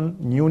large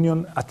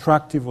union,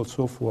 attractive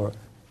also for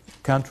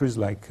countries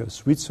like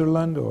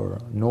Switzerland or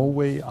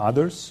Norway,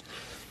 others.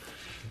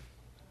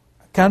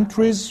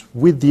 Countries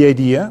with the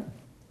idea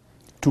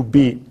to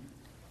be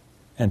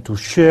and to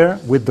share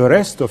with the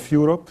rest of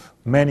Europe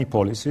many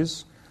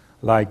policies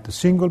like the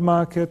single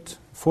market,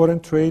 foreign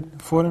trade,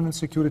 foreign and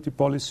security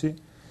policy,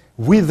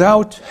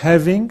 without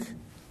having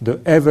the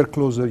ever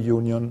closer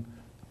union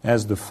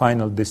as the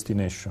final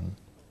destination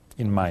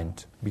in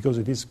mind. Because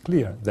it is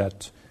clear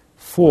that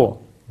for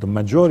the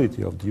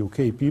majority of the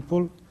UK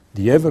people,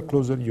 the ever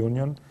closer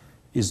union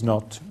is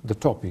not the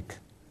topic.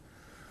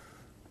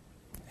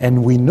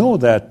 And we know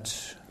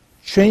that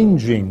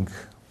changing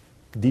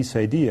this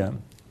idea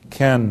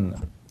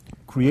can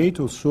create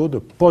also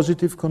the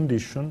positive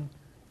condition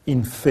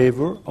in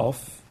favor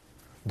of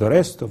the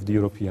rest of the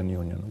European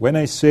Union. When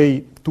I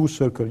say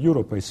two-circle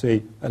Europe, I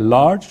say a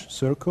large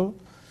circle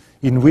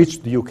in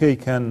which the UK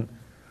can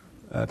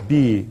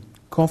be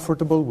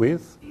comfortable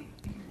with,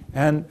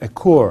 and a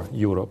core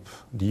Europe,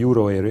 the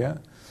euro area.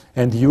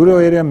 And the euro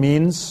area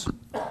means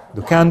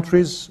the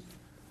countries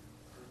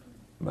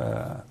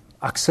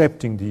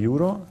accepting the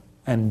euro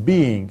and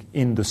being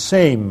in the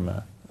same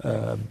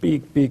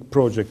big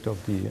project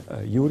of the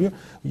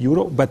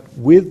euro, but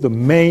with the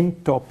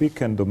main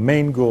topic and the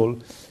main goal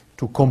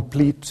to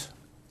complete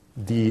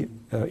the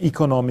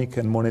economic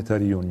and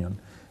monetary union.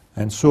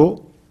 And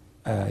so,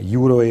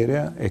 euro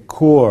area, a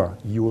core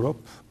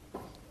Europe,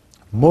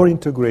 more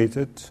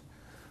integrated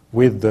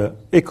with the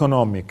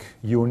economic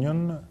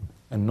union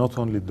and not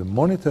only the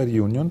monetary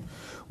union,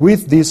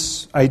 with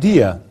this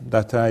idea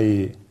that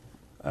I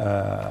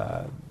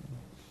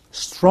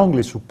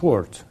strongly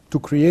support to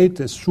create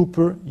a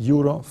super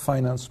euro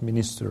finance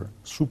minister.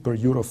 Super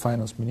euro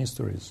finance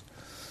minister is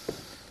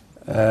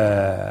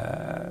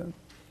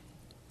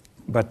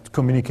but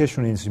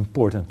communication is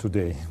important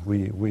today.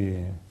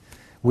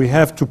 We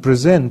have to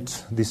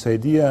present this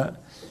idea.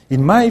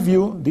 In my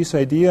view, this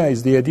idea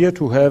is the idea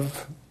to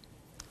have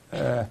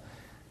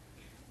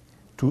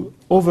to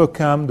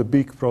overcome the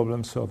big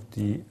problems of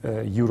the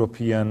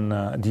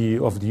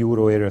of the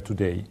euro area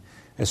today.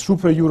 A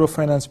super euro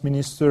finance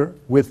minister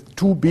with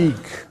two big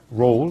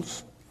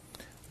roles,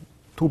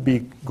 two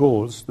big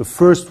goals. The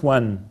first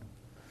one,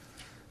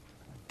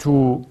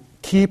 to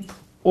keep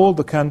all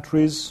the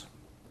countries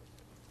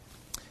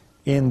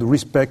in the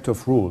respect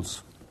of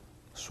rules.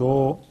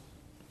 So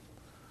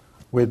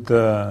with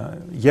the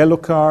yellow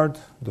card,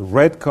 the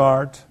red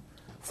card,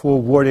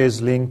 for what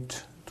is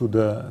linked to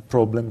the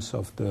problems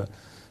of the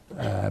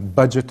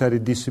budgetary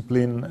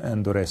discipline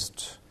and the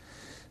rest.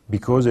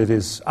 Because it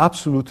is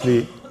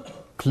absolutely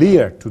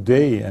clear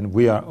today, and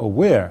we are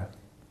aware,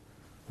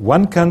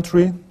 one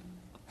country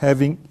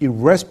having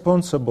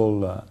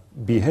irresponsible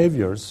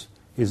behaviors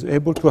is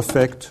able to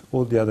affect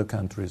all the other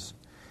countries,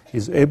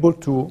 is able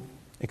to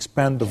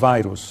expand the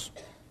virus.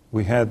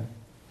 We had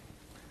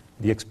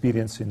the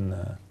experience in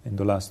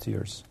the last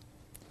years.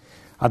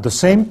 At the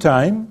same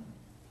time,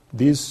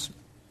 this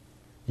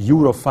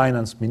Euro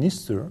finance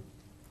minister,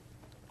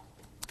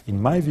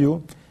 in my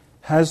view,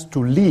 has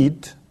to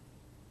lead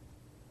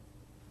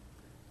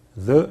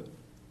the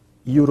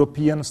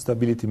European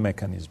stability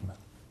mechanism.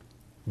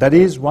 That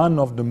is one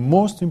of the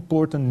most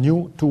important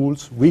new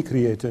tools we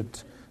created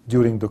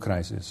during the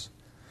crisis.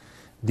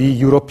 The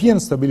European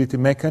stability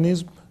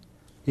mechanism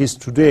is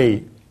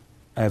today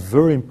a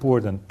very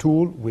important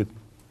tool with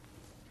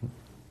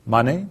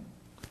money,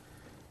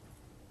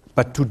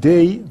 but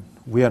today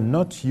we are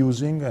not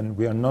using and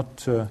we are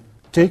not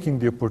taking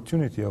the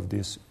opportunity of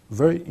this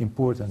very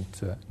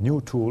important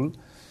new tool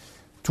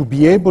to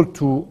be able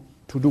to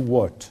do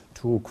what?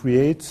 To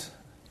create,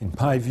 in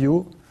my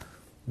view,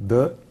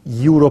 the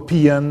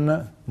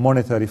European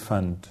Monetary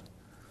Fund.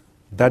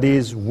 That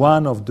is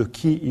one of the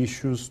key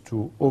issues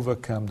to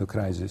overcome the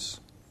crisis.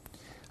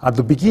 At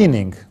the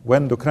beginning,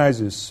 when the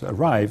crisis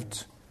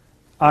arrived,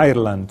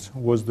 Ireland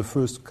was the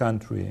first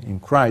country in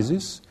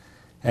crisis,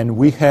 and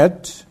we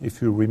had,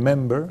 if you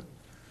remember,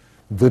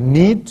 the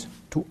need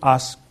to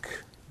ask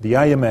the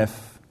IMF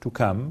to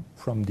come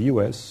from the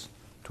US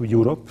to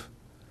Europe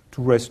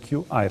to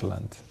rescue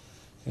Ireland.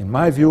 In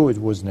my view, it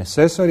was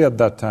necessary at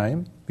that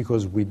time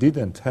because we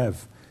didn't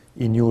have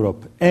in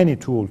Europe any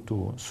tool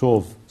to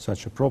solve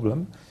such a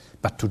problem,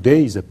 but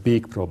today is a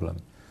big problem.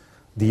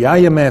 The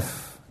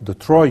IMF, the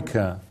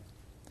Troika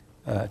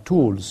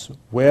tools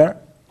were,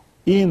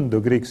 in the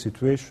Greek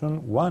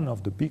situation, one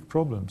of the big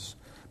problems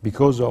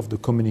because of the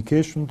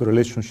communication, the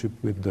relationship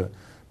with the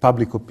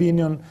public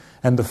opinion,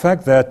 and the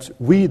fact that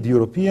we, the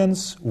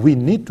Europeans, we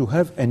need to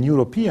have an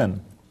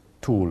European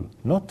tool,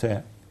 not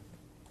a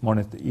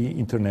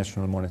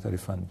international monetary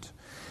fund.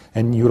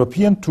 An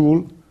European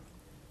tool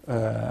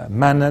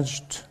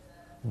managed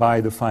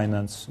by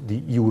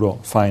the Euro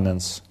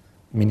finance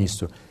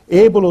minister,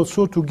 able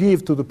also to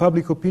give to the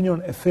public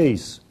opinion a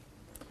face,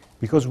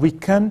 because we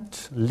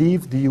can't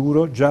leave the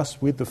euro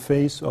just with the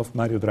face of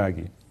Mario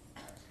Draghi.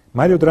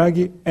 Mario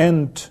Draghi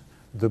and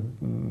the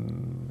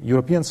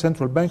European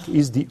Central Bank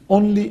is the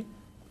only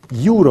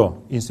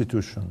euro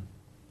institution,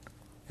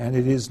 and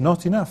it is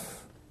not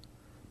enough,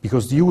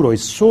 because the euro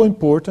is so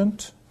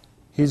important,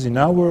 he's in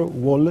our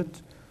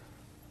wallet,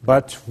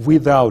 but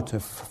without a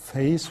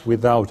face,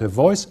 without a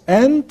voice,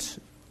 and,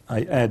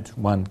 I add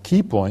one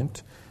key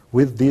point,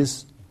 with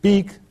this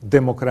big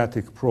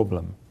democratic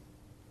problem.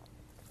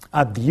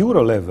 At the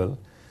euro level,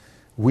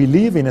 we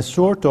live in a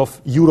sort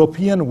of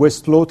European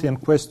West Lothian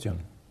question.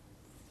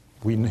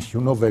 You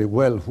know very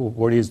well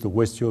what is the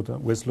West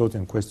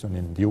Lothian question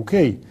in the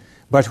UK,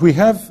 but we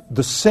have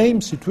the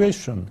same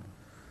situation,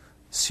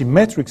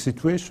 symmetric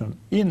situation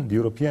in the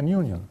European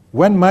Union.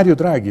 When Mario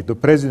Draghi, the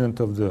president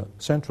of the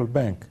central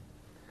bank,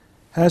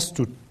 has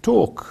to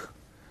talk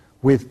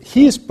with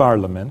his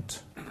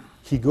parliament,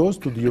 he goes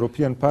to the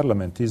European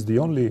Parliament. It's the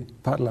only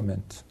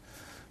parliament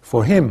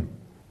for him.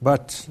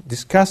 But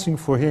discussing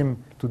for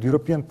him to the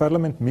European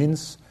Parliament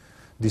means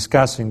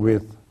discussing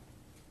with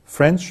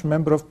French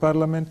member of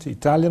parliament,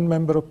 Italian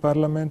member of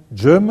parliament,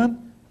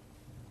 German,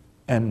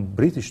 and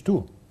British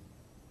too.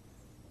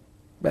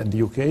 And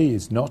the UK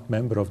is not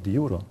member of the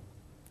euro.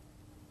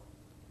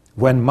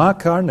 When Mark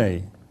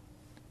Carney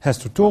has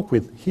to talk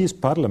with his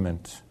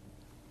parliament,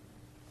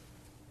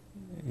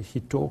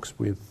 he talks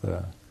with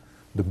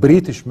the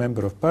British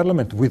member of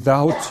parliament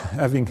without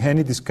having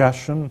any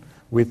discussion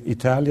with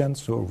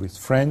Italians or with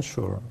French,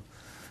 or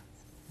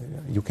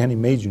you can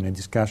imagine a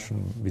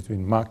discussion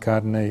between Mark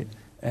Carney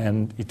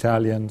and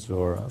Italians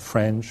or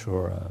French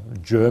or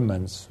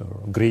Germans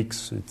or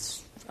Greeks.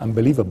 It's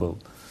unbelievable.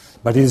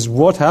 But it is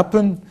what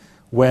happened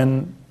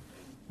when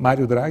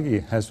Mario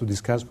Draghi has to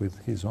discuss with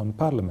his own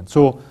parliament.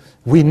 So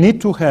we need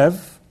to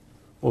have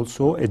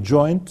also a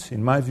joint,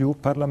 in my view,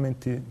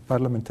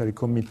 parliamentary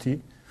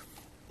committee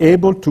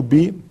able to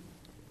be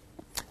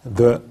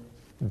the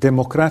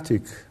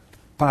democratic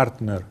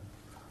partner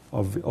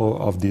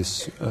of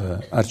this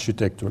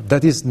architecture.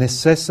 That is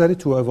necessary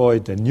to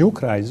avoid a new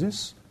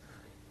crisis.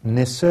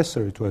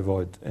 Necessary to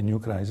avoid a new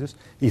crisis.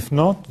 If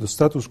not, the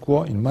status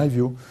quo, in my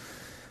view,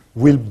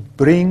 will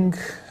bring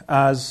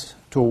us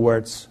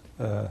towards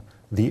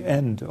the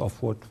end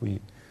of what we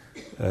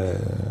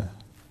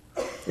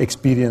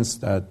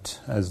experienced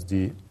as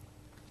the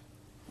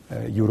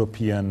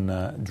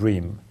European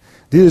dream.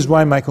 This is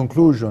why my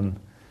conclusion,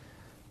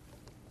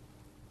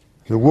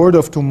 the world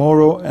of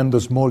tomorrow and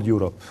the small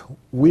Europe.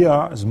 We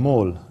are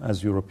small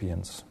as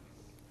Europeans.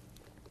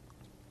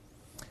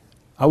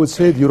 I would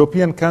say the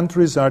European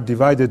countries are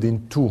divided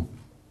in two.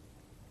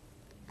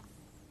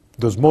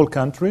 The small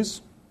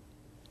countries,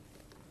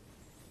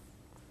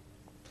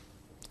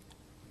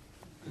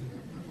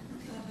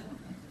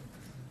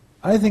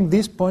 I think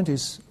this point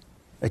is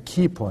a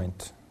key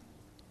point,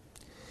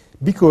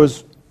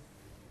 because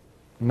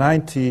in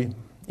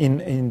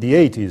the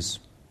 80s,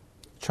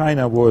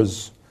 China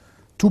was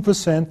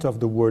 2% of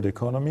the world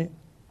economy,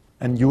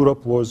 and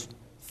Europe was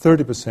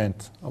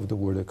 30% of the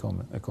world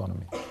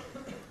economy.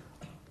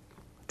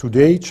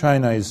 Today,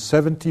 China is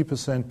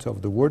 70%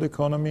 of the world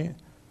economy,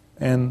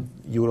 and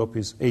Europe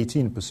is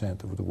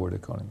 18% of the world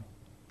economy.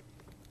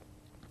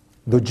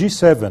 The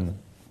G7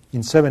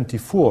 in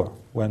 1974,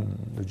 when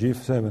the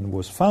G7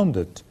 was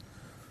founded,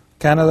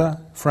 Canada,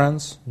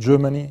 France,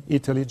 Germany,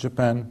 Italy,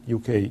 Japan,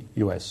 UK,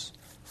 US.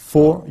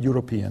 4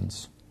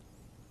 Europeans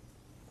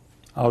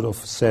out of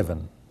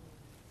 7.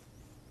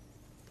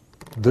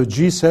 The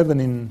G7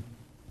 in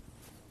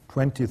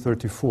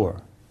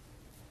 2034,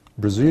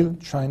 Brazil,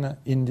 China,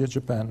 India,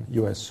 Japan,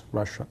 US,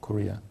 Russia,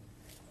 Korea.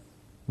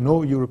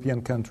 No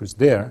European countries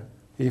there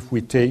if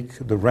we take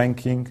the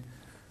ranking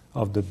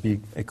of the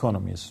big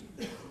economies.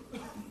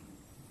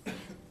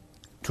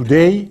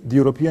 Today, the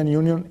European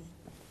Union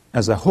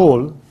as a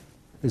whole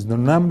is the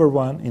number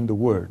 1 in the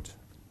world.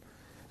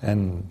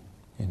 And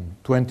in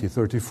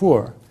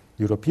 2034,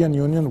 the European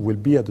Union will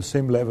be at the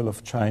same level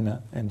of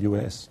China and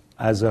US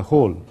as a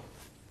whole.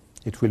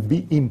 It will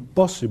be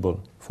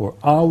impossible for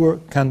our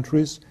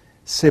countries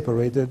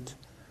separated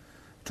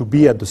to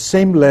be at the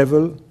same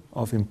level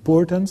of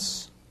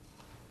importance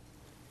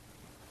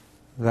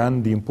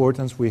than the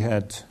importance we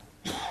had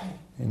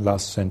in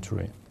last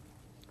century.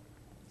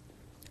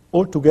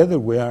 Altogether,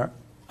 we are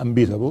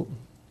unbeatable.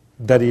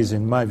 That is,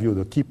 in my view,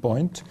 the key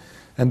point.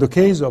 And the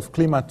case of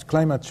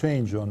climate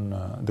change on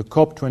the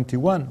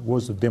COP21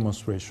 was a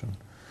demonstration.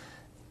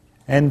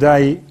 And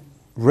I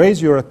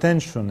raise your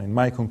attention in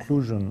my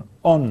conclusion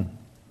on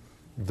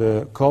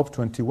the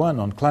COP21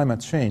 on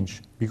climate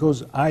change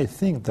because I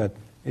think that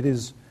it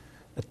is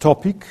a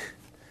topic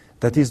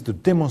that is the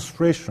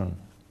demonstration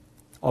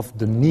of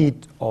the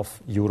need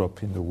of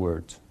Europe in the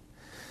world,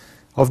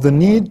 of the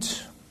need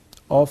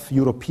of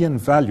European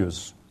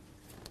values.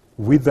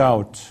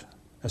 Without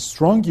a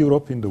strong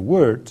Europe in the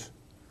world,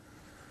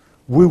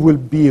 we will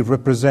be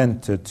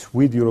represented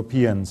with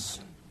Europeans,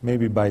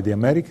 maybe by the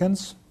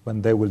Americans,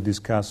 when they will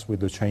discuss with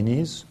the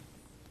Chinese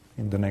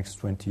in the next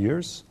 20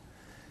 years.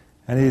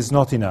 And it is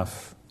not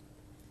enough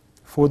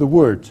for the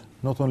world,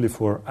 not only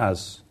for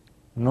us,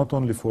 not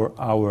only for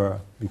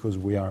because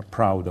we are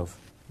proud of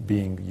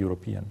being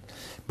European,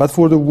 but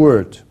for the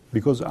world,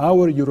 because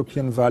our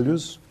European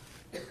values,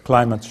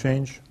 climate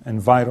change,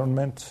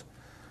 environment,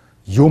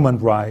 human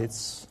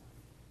rights,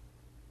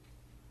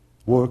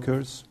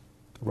 workers'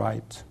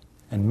 rights,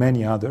 and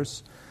many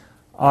others,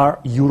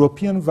 are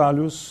European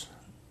values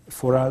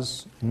for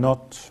us.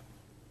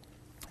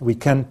 We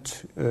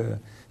can't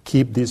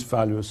keep these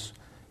values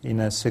in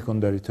a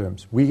secondary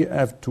terms. We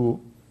have to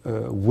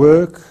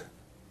work.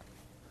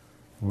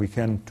 We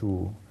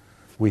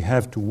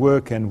have to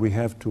work, and we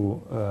have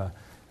to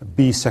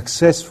be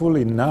successful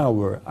in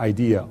our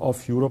idea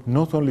of Europe,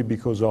 not only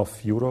because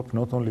of Europe,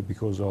 not only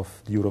because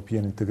of the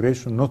European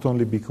integration, not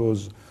only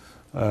because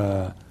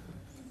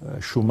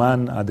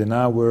Schuman,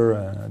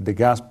 Adenauer, De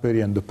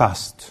Gasperi, and the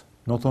past,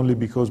 not only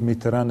because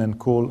Mitterrand and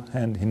Kohl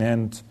hand in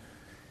hand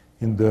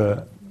in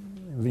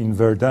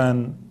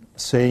Verdun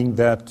saying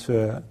that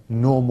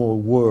no more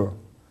war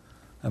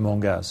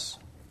among us.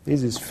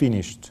 This is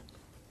finished.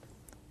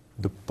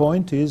 The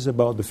point is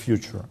about the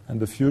future, and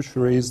the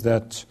future is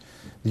that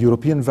the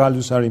European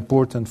values are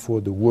important for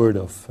the world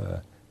of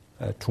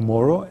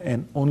tomorrow,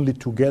 and only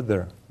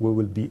together we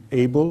will be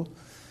able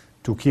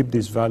to keep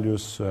these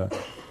values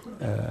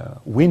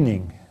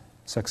winning,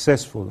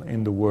 successful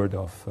in the world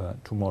of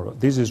tomorrow.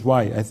 This is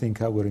why I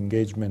think our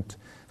engagement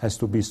has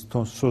to be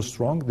so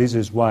strong. This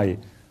is why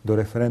the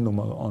referendum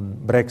on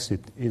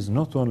BREXIT is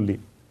not only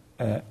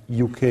a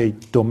UK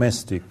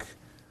domestic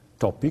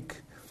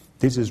topic.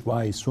 This is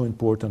why it's so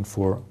important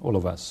for all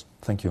of us.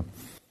 Thank you.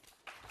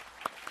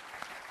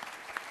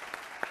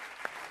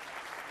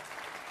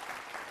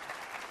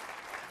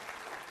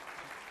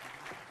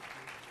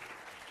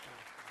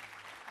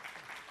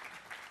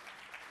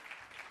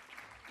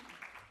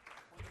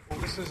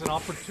 This is an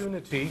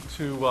opportunity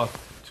to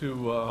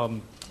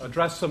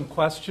address some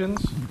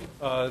questions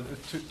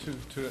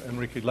to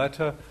Enrico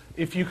Letta.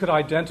 If you could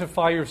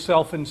identify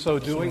yourself in so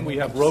doing, we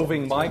have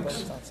roving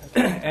mics.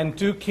 And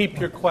do keep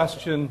your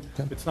question,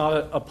 it's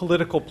not a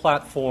political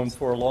platform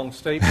for a long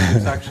statement,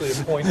 it's actually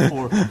a point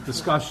for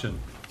discussion.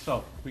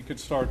 So we could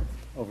start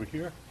over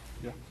here.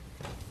 Yeah.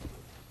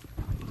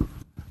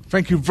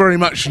 Thank you very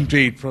much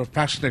indeed for a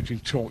fascinating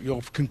talk.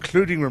 Your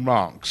concluding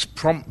remarks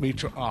prompt me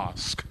to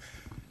ask,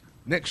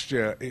 next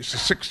year, it's the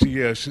 60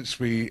 years since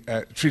the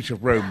Treaty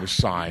of Rome was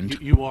signed.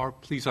 You are,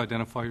 please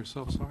identify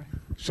yourself, sorry.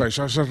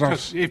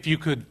 If you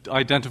could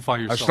identify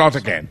yourself. I'll start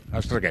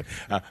again.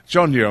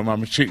 John Newham,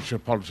 I'm a teacher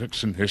of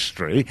politics and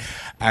history,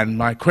 and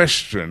my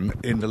question,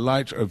 in the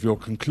light of your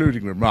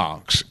concluding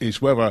remarks,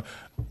 is whether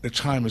the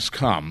time has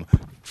come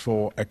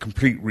for a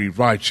complete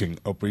rewriting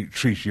of the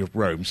Treaty of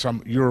Rome,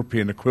 some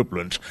European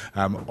equivalent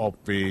of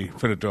the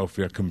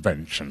Philadelphia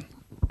Convention.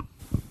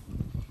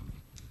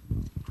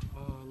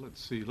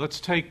 Let's see. Let's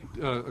take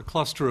a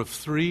cluster of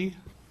three.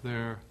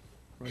 There,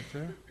 right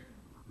there.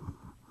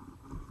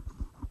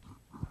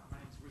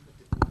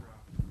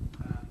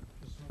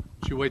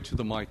 Would you wait to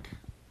the mic?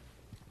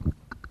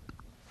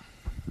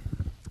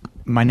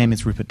 My name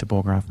is Rupert de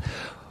Borgraaf.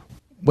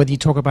 Whether you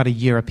talk about a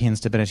European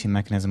stability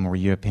mechanism or a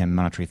European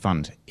monetary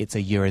fund, it's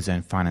a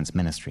Eurozone finance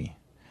ministry.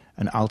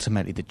 And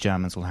ultimately the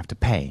Germans will have to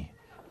pay,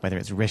 whether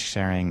it's risk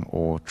sharing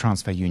or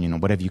transfer union or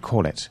whatever you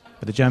call it.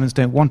 But the Germans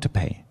don't want to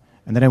pay.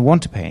 And they don't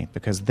want to pay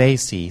because they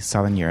see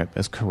Southern Europe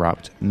as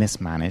corrupt,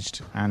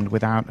 mismanaged, and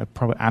without a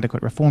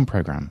adequate reform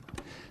program.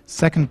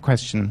 Second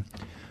question,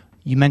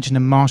 you mentioned a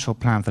Marshall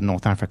Plan for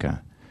North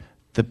Africa.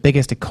 The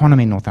biggest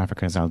economy in North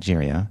Africa is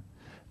Algeria.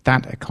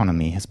 That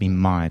economy has been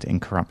mired in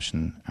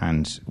corruption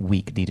and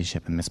weak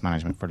leadership and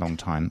mismanagement for a long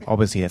time.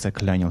 Obviously, it's a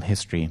colonial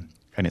history,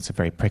 and it's a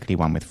very prickly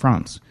one with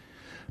France.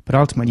 But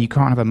ultimately, you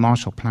can't have a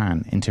Marshall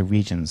Plan into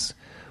regions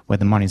where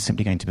the money is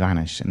simply going to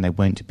vanish and there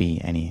won't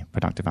be any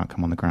productive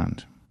outcome on the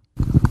ground.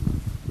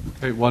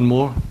 Okay, one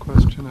more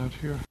question out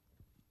here.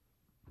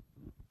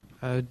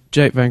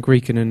 Jake Van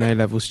Grieken, an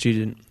A-level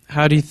student.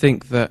 How do you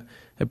think that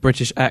a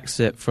British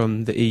exit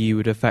from the EU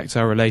would affect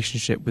our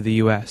relationship with the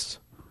US?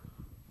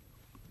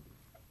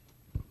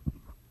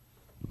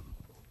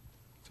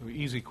 So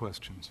easy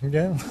questions.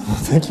 Yeah,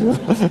 thank you.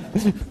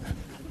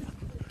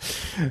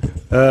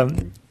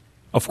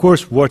 Of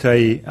course, what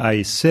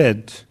I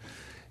said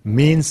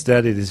means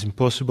that it is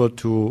impossible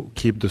to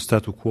keep the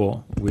status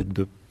quo with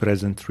the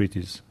present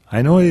treaties.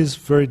 I know it is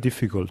very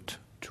difficult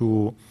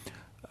to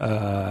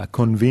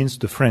convince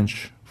the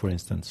French, for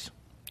instance,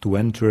 to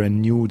enter a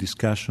new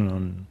discussion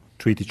on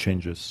treaty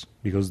changes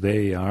because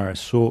they are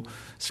so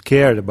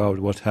scared about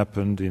what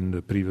happened in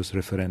the previous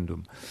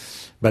referendum.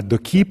 But the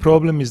key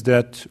problem is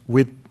that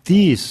with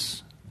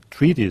these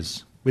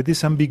treaties, with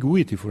this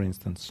ambiguity, for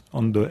instance,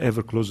 on the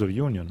ever closer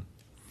union,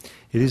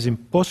 it is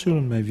impossible,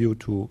 in my view,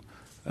 to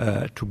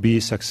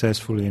be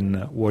successful in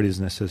what is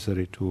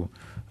necessary to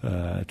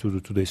do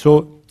today.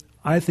 So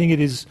I think it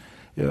is.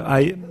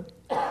 I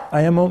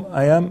am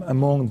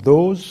among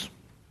those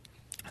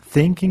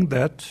thinking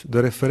that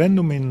the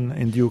referendum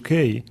in the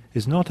UK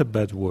is not a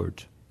bad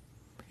word.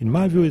 In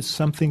my view, it's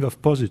something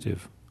of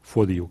positive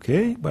for the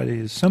UK, but it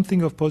is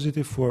something of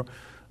positive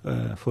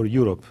for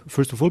Europe.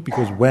 First of all,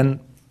 because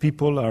when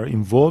people are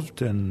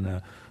involved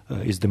and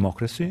is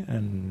democracy,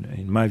 and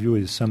in my view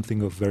is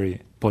something of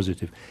very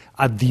positive.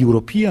 At the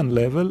European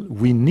level,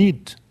 we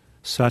need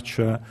such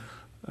a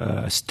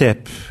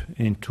step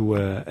into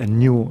a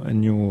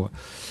new.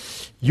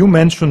 You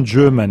mentioned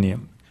Germany,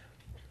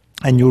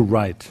 and you're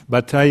right,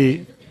 but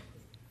I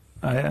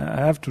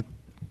have to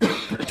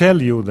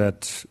tell you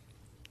that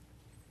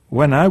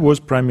when I was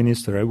Prime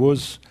Minister, I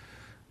was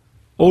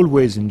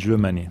always in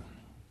Germany,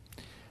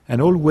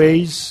 and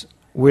always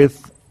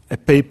with a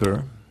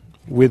paper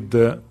with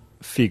the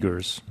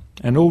figures.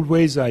 And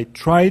always I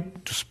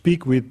tried to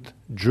speak with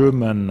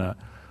German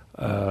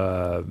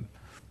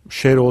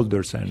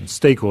shareholders and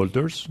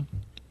stakeholders,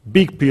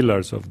 big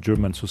pillars of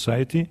German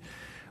society,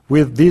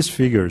 with these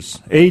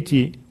figures: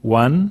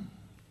 81,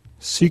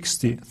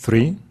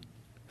 63,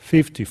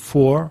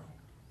 54,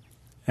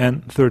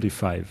 and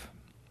 35.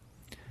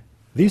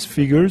 These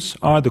figures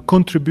are the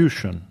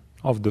contribution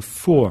of the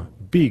four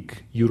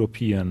big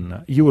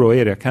European euro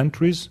area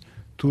countries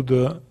to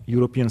the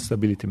European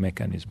Stability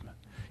Mechanism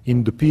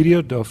in the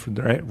period of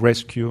the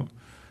rescue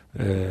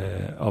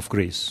of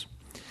Greece.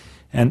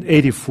 And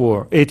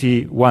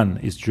 81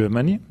 is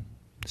Germany,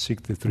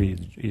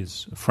 63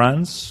 is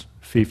France,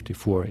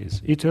 54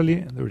 is Italy,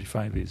 and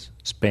 35 is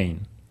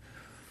Spain.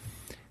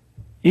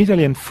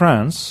 Italy and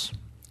France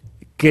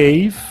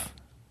gave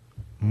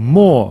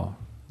more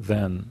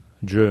than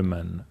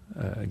Germany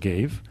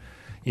gave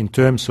in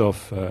terms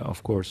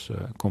of course,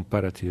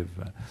 comparative.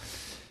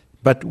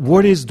 But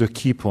what is the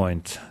key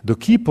point? The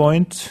key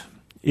point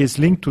is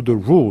linked to the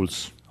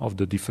rules of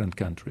the different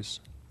countries.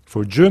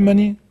 For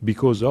Germany,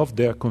 because of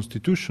their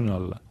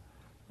constitutional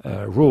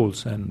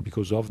rules and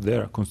because of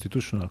their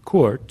constitutional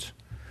court,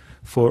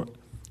 for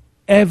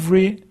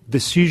every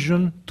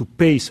decision to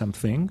pay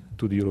something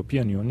to the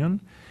European Union,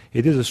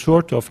 it is a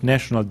sort of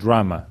national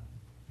drama,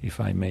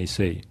 if I may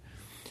say.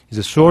 It's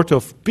a sort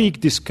of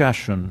big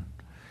discussion.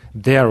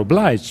 They are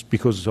obliged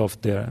because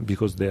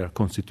their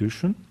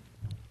constitution.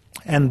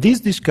 And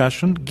this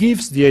discussion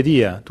gives the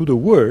idea to the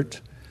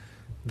world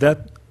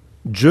that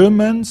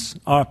Germans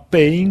are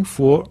paying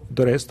for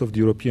the rest of the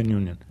European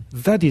Union.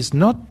 That is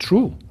not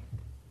true.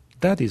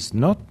 That is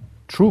not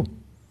true.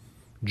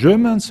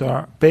 Germans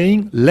are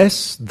paying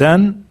less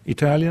than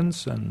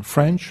Italians and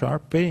French are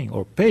paying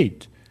or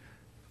paid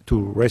to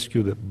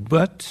rescue them.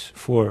 But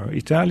for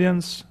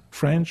Italians,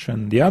 French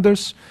and the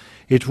others,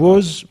 it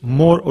was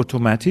more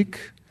automatic,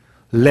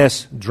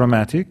 less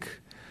dramatic,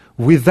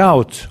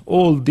 without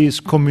all this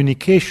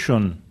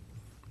communication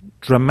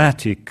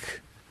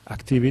dramatic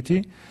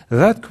activity.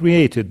 That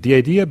created the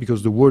idea,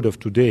 because the word of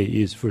today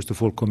is, first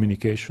of all,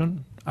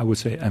 communication. I would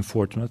say,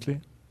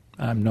 unfortunately,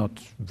 I'm not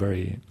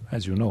very,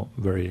 as you know,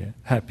 very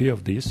happy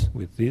with this,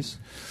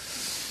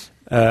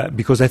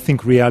 because I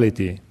think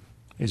reality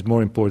is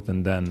more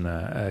important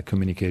than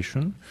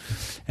communication.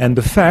 And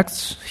the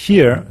facts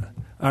here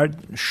are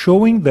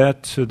showing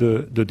that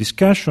the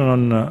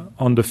discussion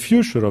on the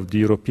future of the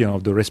European,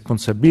 of the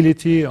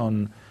responsibility,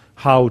 on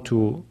how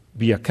to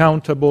be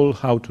accountable,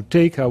 how to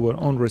take our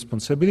own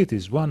responsibility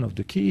is one of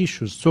the key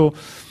issues. So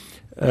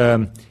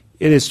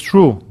it is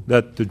true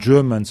that the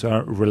Germans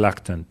are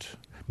reluctant,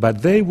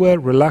 but they were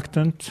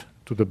reluctant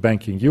to the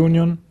banking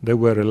union, they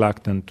were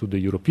reluctant to the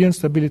European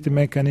stability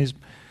mechanism,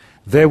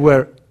 they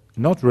were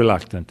not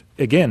reluctant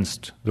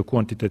against the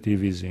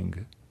quantitative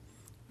easing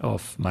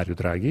of Mario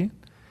Draghi,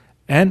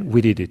 and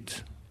we did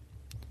it.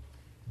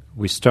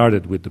 We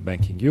started with the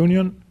banking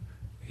union.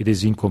 It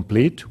is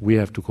incomplete. We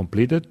have to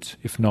complete it.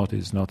 If not, it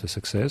is not a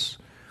success.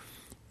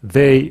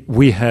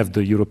 We have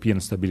the European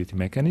stability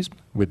mechanism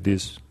with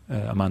this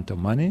amount of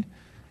money,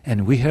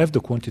 and we have the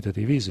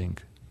quantitative easing.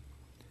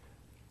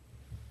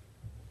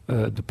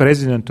 The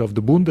president of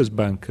the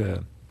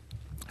Bundesbank,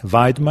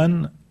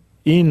 Weidmann,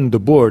 in the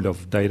board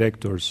of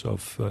directors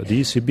of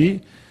the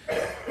ECB,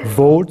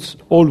 votes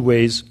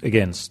always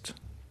against.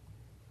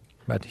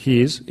 But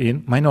he is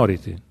in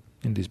minority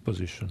in this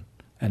position.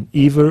 And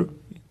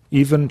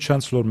even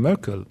Chancellor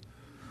Merkel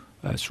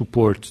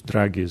supports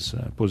Draghi's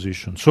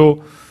position.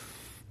 So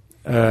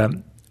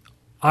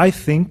I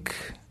think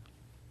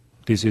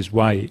this is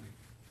why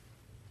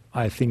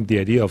I think the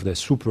idea of the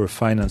super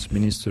finance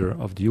minister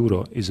of the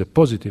euro is a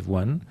positive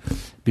one,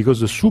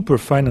 because the super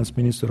finance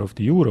minister of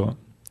the euro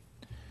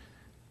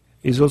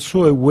is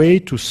also a way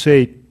to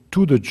say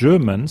to the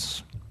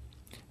Germans,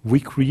 we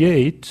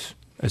create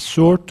a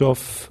sort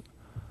of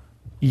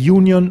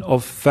union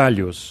of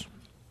values.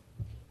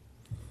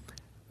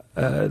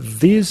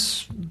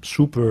 This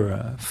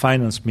super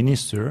finance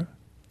minister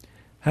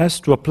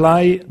has to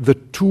apply the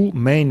two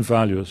main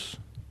values,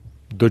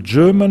 the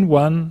German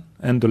one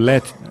and the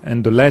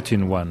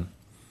Latin one.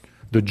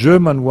 The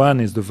German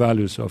one is the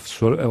values of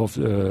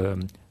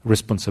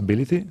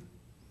responsibility,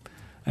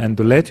 and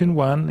the Latin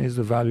one is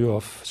the value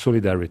of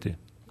solidarity.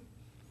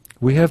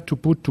 We have to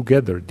put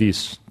together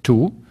these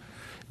two,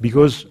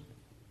 because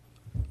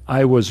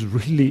I was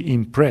really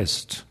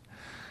impressed,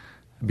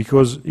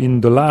 because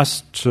in the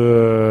last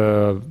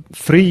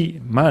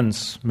 3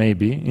 months,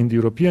 maybe, in the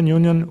European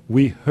Union,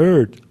 we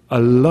heard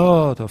a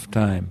lot of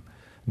time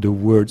the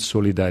word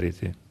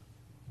solidarity.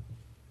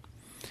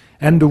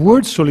 And the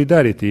word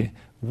solidarity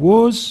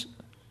was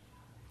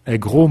a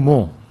gros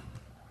mot,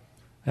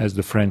 as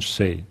the French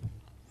say.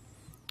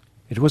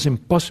 It was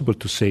impossible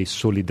to say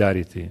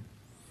solidarity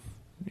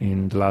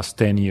in the last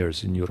 10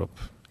 years in Europe.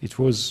 It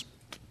was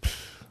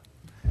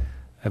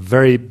a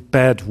very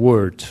bad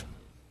word.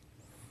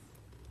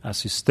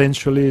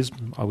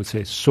 Assistentialism, I would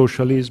say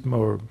socialism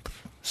or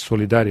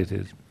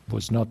solidarity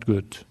was not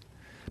good.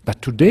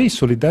 But today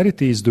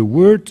solidarity is the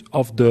word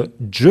of the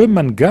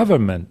German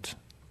government.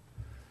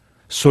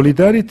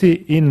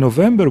 Solidarity in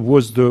November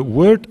was the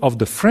word of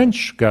the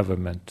French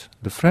government.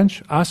 The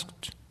French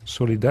asked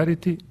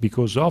solidarity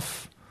because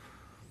of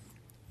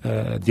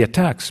the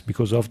attacks,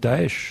 because of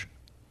Daesh.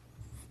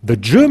 The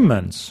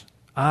Germans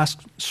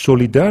asked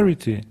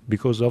solidarity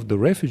because of the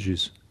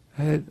refugees.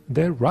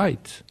 They're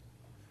right.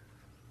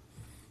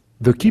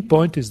 The key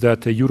point is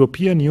that a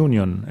European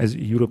Union, as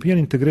European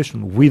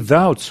integration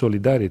without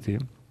solidarity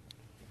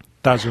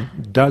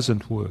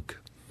doesn't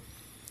work.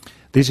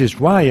 This is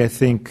why I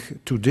think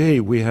today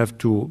we have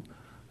to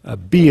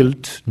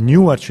build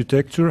new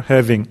architecture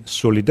having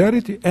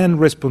solidarity and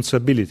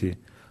responsibility.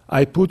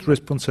 I put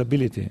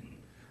responsibility.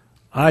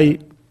 I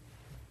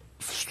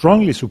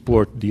strongly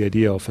support the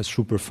idea of a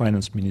super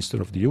finance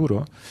minister of the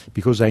euro,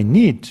 because I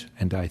need,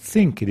 and I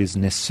think it is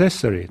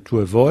necessary to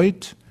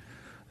avoid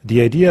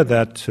the idea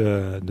that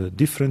the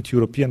different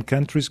European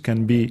countries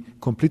can be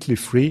completely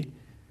free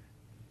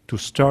to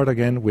start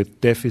again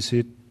with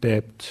deficit,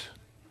 debt,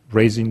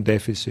 raising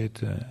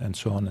deficit, and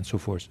so on and so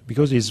forth.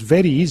 Because it's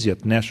very easy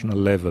at national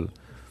level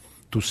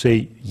to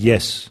say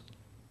yes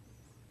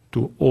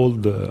to all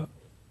the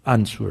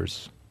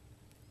answers.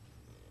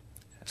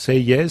 Say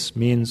yes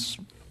means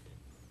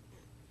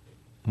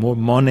more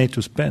money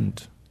to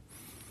spend.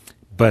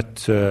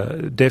 But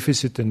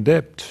deficit and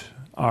debt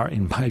are,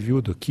 in my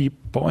view, the key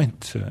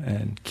point,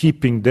 and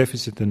keeping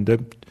deficit and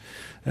debt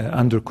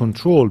under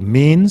control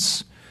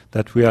means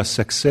that we are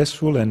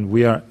successful and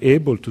we are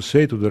able to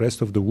say to the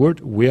rest of the world,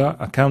 we are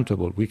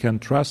accountable, we can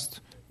trust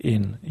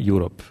in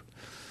Europe.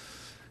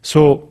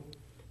 So,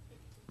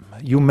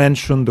 you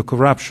mentioned the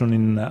corruption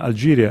in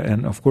Algeria,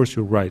 and of course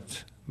you're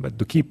right. But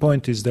the key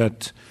point is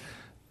that,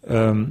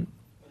 in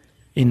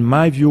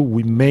my view,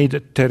 we made a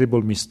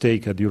terrible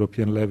mistake at the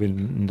European level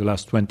in the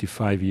last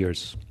 25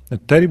 years. A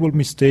terrible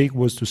mistake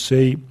was to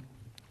say,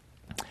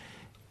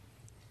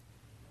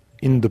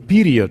 in the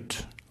period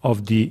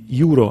of the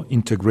euro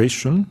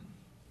integration,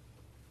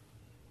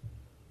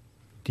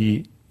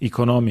 the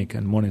economic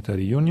and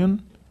monetary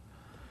union,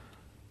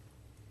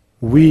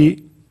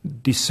 we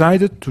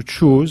decided to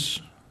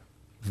choose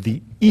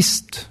the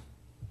East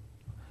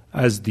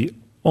as the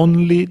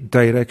only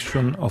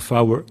direction of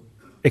our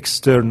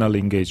external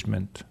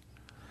engagement.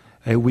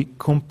 And we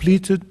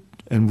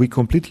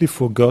completely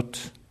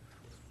forgot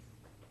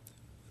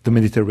the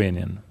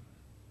Mediterranean,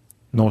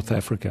 North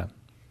Africa.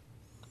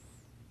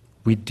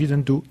 We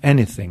didn't do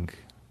anything.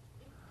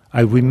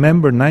 I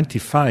remember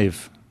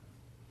 95,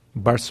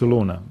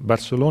 Barcelona.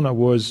 Barcelona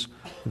was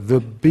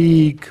the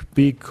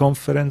big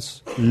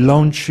conference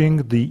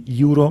launching the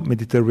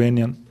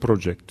Euro-Mediterranean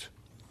project.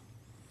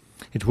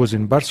 It was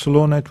in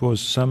Barcelona, it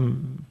was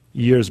some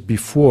years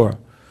before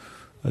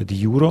the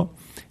Euro,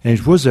 and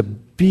it was a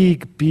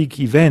big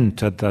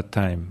event at that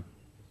time.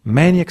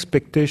 Many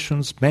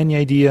expectations, many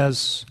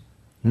ideas,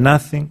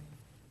 nothing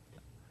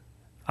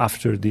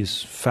after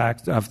this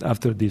fact,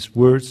 after these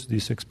words,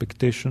 these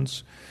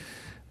expectations.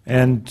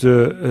 And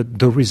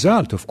the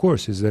result, of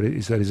course, is a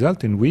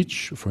result in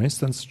which, for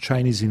instance,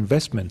 Chinese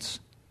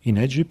investments in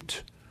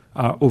Egypt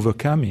are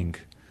overcoming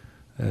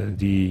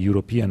the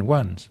European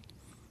ones.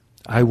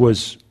 I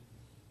was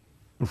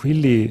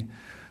really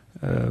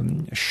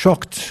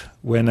shocked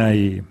when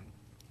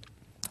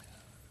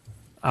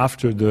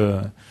after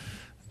in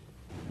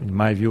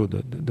my view,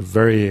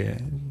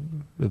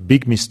 the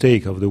big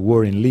mistake of the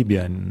war in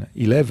Libya in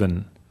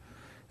 2011,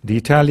 the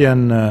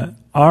Italian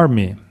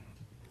army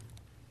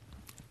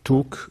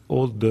took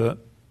all the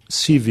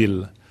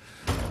civil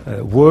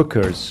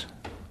workers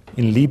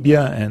in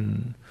Libya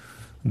and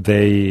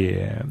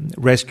they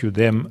rescued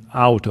them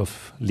out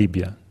of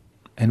Libya.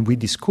 And we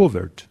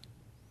discovered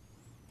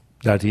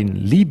that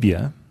in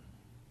Libya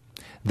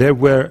there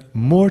were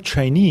more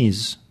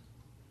Chinese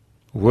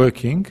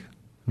working,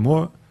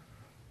 more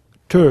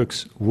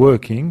Turks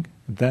working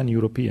than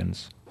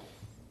Europeans.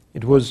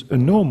 It was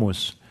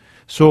enormous.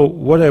 So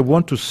what I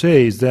want to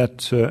say is that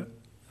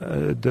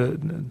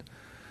the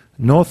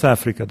North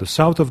Africa, the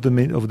south of the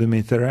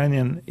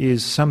Mediterranean,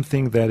 is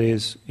something that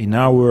is in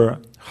our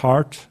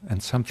heart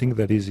and something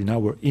that is in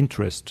our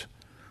interest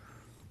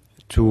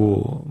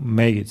to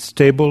make it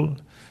stable,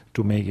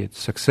 to make it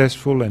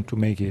successful, and to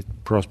make it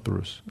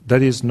prosperous.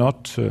 That is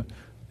not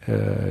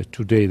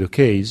today the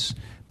case,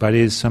 but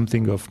is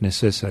something of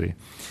necessary.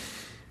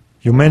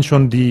 You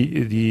mentioned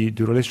the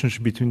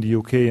relationship between the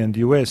UK and the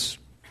US.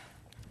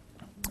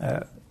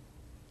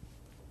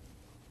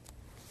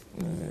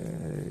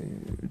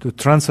 The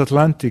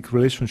transatlantic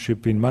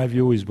relationship, in my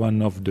view, is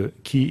one of the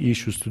key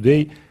issues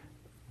today.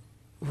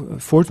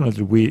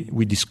 Fortunately,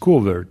 we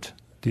discovered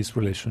this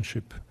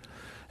relationship.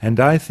 And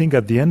I think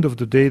at the end of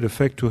the day, the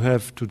fact to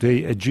have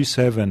today a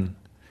G7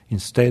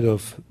 instead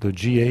of the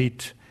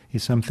G8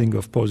 is something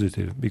of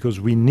positive, because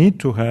we need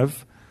to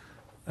have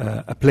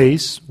a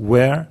place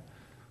where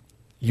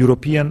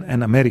European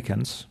and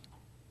Americans,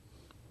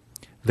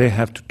 they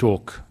have to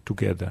talk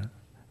together.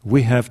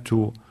 We have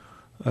to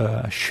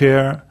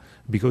share,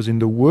 because in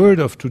the world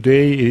of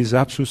today it is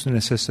absolutely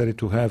necessary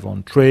to have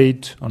on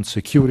trade, on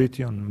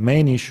security, on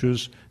main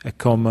issues, a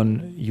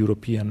common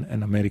European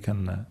and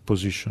American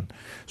position.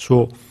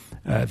 So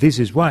this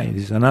is why,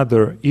 this is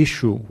another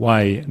issue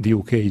why the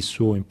UK is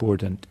so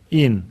important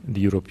in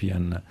the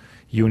European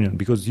Union,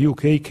 because the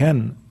UK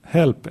can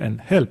help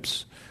and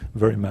helps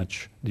very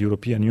much the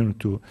European Union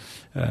to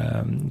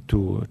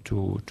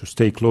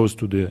stay close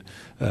to the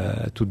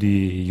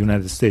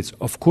United States.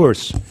 Of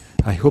course,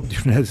 I hope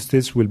the United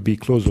States will be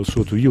close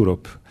also to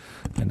Europe,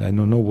 and I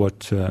don't know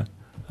what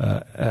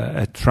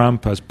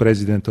Trump as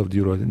president of the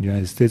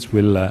United States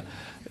will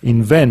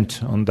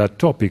invent on that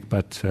topic,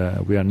 but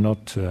we are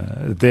not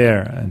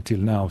there until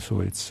now.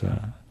 So it's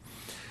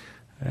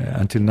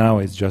until now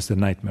it's just a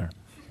nightmare.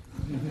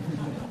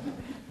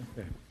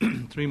 Okay.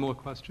 3 more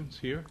questions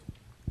here.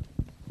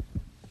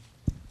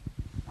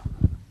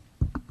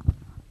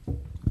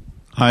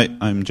 Hi,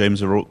 I'm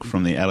James O'Rourke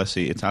from the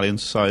LSE Italian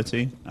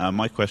Society.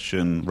 My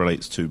question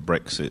relates to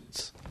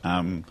Brexit.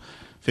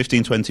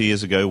 15, 20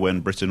 years ago,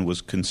 when Britain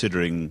was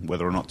considering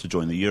whether or not to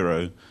join the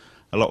euro,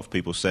 a lot of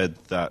people said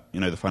that,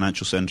 the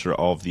financial centre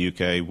of the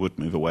UK would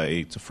move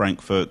away to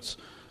Frankfurt,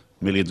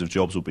 millions of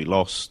jobs would be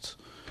lost.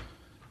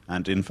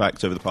 And in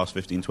fact, over the past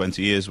 15,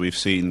 20 years, we've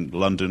seen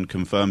London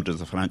confirmed as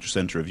the financial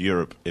centre of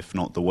Europe, if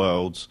not the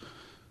world.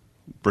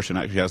 Britain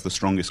actually has the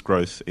strongest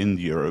growth in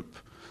Europe.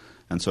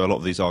 And so a lot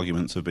of these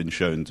arguments have been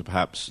shown to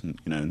perhaps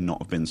not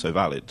have been so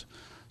valid.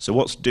 So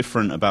what's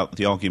different about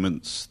the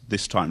arguments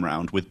this time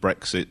round with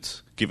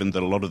Brexit, given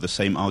that a lot of the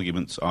same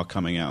arguments are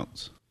coming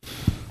out?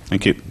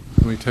 Thank you.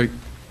 Can we take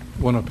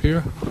one up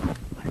here?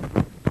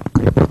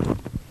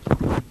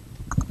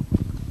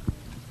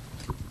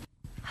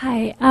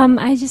 Hi,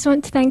 I just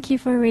want to thank you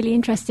for a really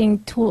interesting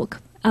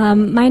talk. Hello,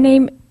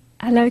 can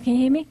you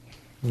hear me?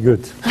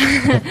 Good.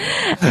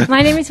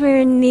 My name is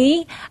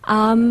Ni.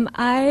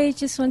 I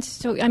just wanted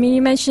to talk,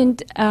 you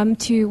mentioned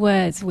two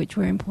words which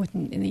were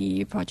important in the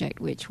EU project,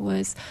 which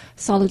was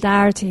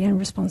solidarity and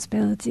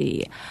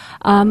responsibility.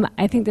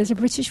 I think there's a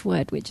British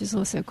word which is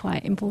also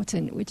quite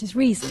important, which is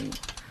reason.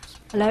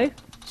 Hello?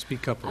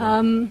 Speak up.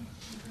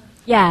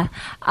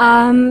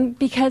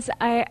 Because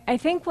I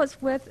think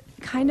what's worth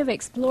kind of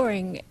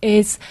exploring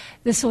is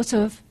the sort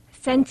of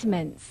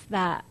sentiments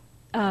that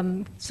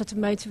sort of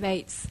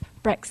motivates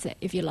Brexit,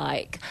 if you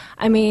like.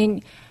 I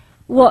mean,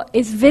 what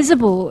is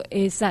visible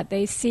is that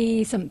they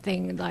see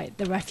something like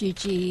the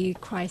refugee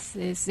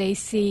crisis, they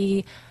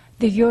see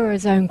the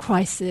Eurozone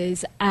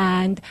crisis,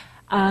 and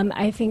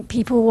I think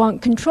people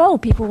want control.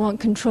 People want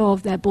control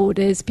of their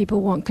borders,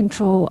 people want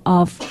control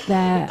of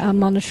their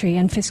monetary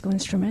and fiscal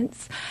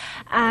instruments.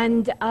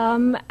 And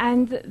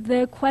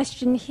the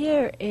question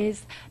here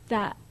is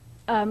that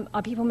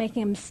are people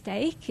making a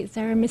mistake? Is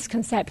there a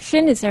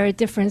misconception? Is there a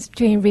difference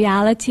between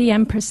reality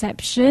and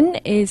perception?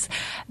 Is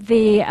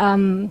the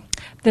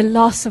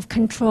loss of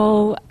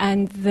control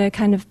and the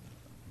kind of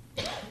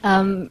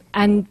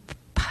and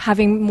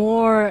having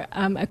more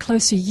a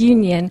closer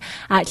union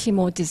actually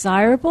more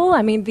desirable?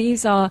 I mean,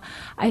 these are,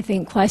 I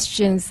think,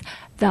 questions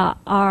that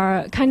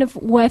are kind of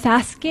worth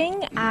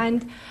asking,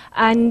 and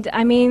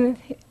I mean,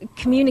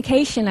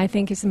 communication, I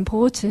think, is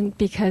important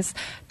because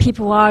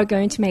people are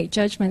going to make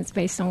judgments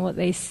based on what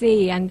they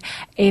see, and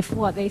if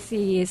what they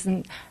see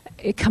isn't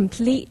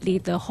completely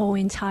the whole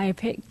entire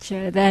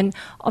picture, then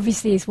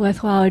obviously it's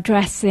worthwhile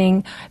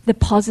addressing the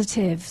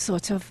positive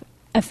sort of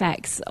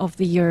effects of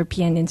the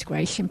European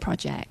integration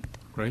project.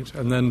 Great.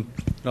 And then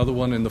another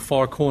one in the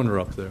far corner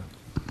up there.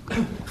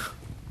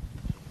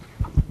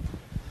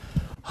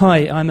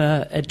 Hi, I'm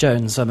Ed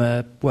Jones.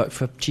 I work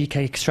for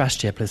GK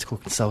Strategy, a political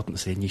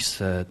consultancy, and used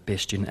to be a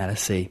student at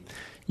LSE.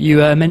 You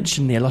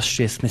mentioned the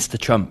illustrious Mr.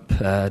 Trump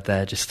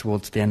there just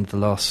towards the end of the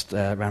last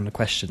round of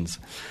questions.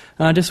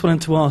 And I just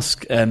wanted to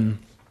ask,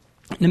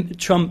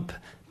 Trump,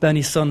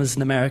 Bernie Sanders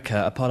in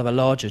America are part of a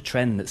larger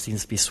trend that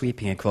seems to be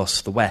sweeping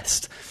across the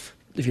West.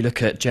 If you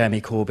look at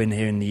Jeremy Corbyn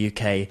here in the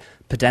UK,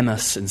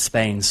 Podemos in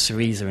Spain,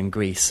 Syriza in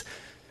Greece,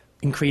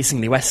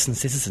 increasingly Western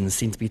citizens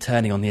seem to be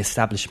turning on the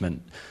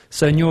establishment.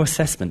 So in your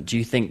assessment, do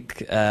you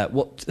think,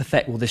 what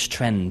effect will this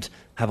trend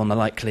have on the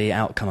likely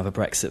outcome of a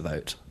Brexit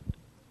vote?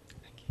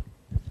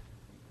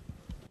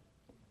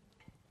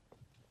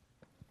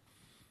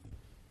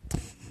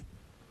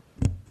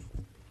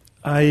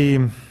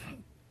 I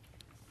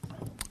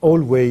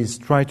always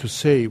try to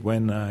say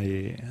when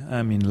I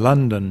am in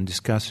London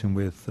discussing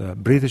with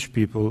British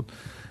people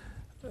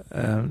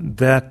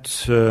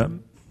that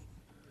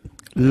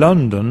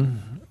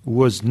London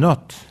was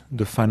not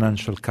the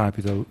financial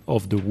capital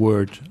of the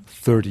world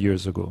 30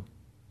 years ago.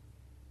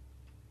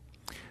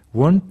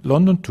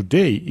 London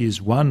today is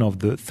one of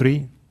the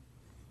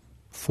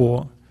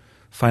 3-4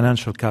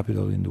 financial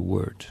capital in the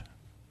world.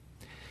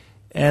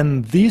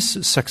 And this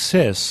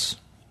success,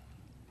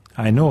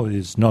 I know it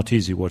is not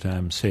easy what I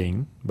am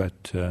saying,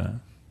 but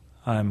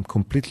I'm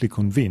completely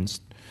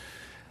convinced.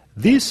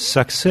 This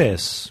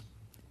success,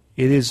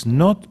 it is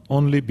not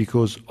only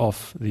because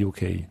of the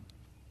UK.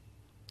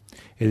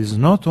 It is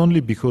not only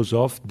because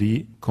of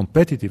the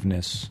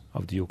competitiveness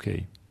of the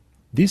UK.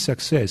 This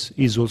success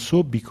is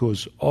also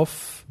because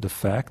of the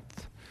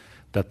fact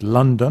that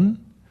London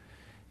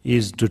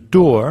is the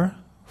door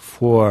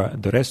for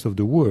the rest of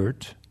the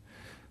world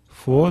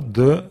for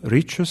the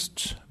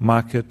richest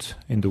market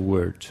in the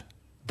world,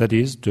 that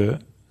is the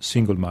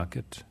single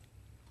market.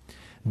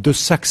 The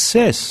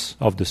success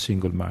of the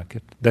single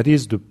market, that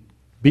is the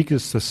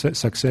biggest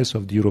success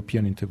of the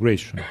European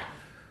integration.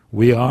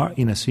 We are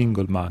in a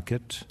single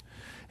market,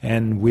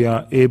 and we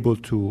are able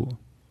to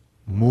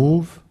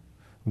move,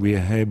 we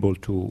are able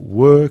to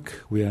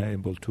work, we are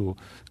able to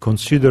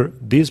consider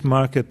this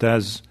market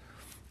as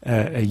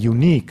a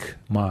unique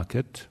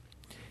market,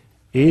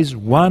 is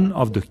one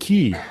of the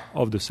key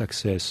of the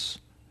success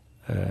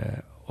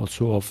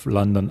also of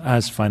London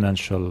as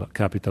financial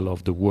capital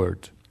of the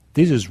world.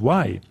 This is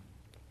why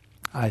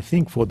I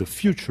think for the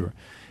future,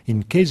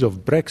 in case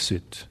of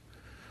Brexit,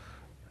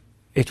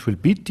 it will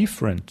be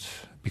different,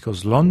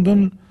 because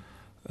London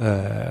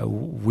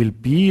will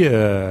be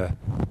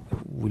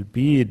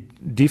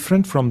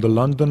different from the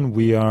London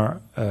we are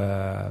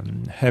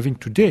having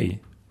today.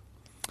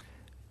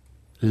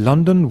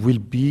 London will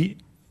be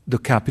the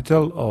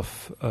capital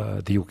of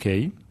the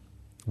UK,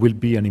 will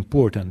be an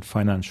important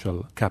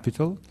financial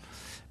capital,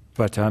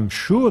 but I'm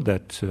sure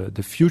that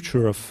the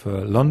future of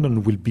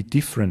London will be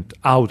different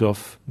out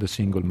of the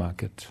single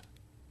market.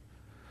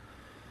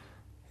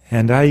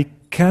 And I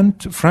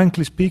can't,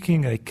 frankly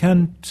speaking, I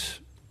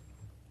can't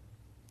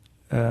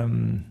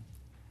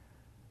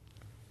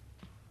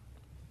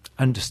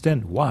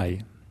understand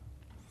why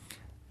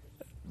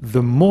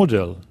the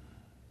model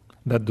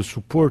that the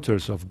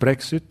supporters of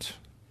Brexit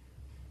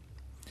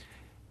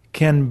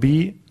can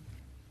be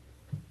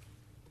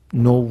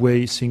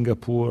Norway,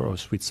 Singapore, or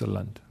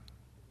Switzerland.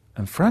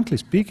 And frankly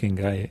speaking,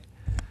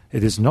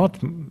 it is not.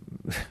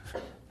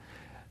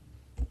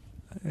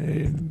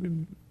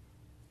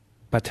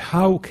 But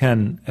how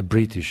can a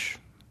British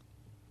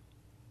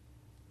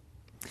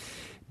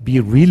be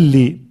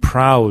really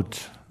proud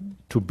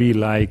to be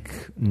like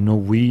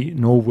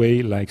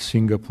Norway, like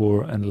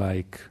Singapore, and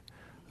like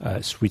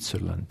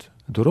Switzerland?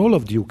 The role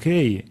of the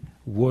UK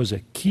was a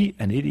key,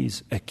 and it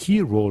is a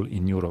key role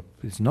in Europe.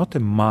 It's not a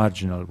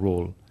marginal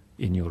role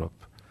in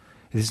Europe.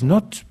 It is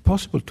not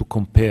possible to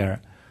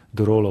compare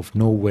the role of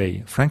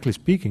Norway. Frankly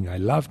speaking, I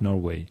love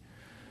Norway.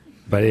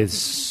 But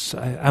it's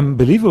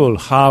unbelievable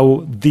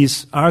how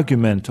this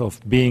argument of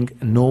being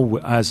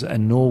as a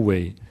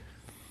Norway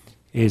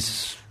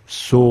is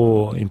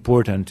so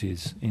important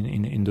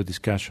in the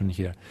discussion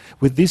here.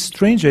 With this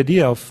strange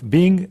idea of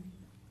being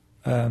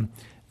a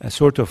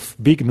sort of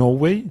big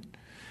Norway,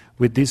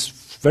 with this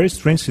very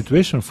strange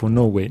situation for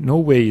Norway.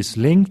 Norway is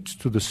linked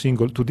to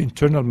the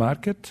internal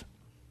market.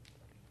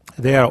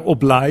 They are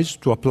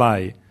obliged to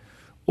apply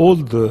all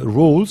the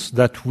rules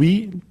that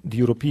we, the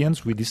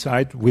Europeans, we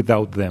decide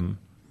without them.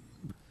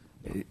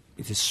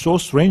 It is so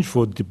strange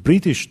for the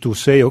British to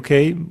say,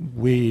 okay,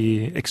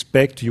 we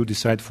expect you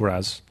decide for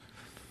us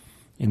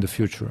in the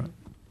future.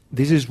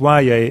 This is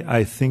why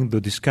I think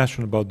the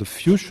discussion about the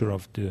future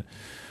of the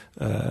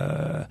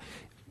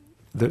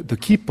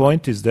key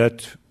point is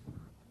that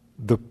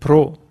the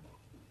pro-in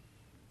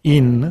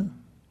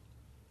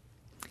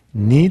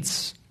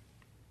needs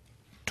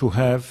to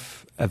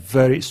have a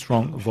very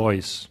strong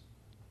voice.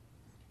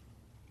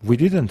 We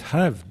didn't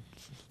have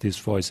this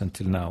voice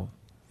until now.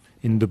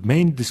 In the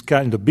main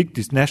in the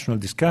big national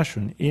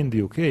discussion in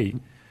the UK,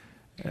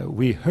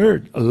 we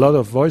heard a lot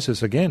of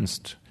voices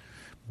against,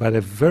 but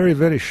a very,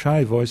 very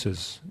shy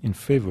voices in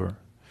favor.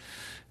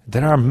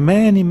 There are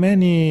many,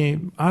 many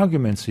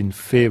arguments in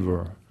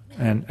favor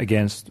and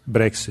against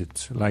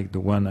Brexit, like the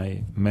one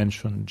I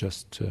mentioned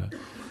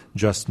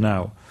just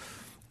now.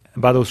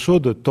 But also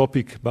the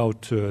topic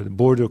about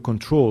border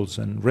controls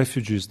and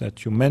refugees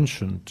that you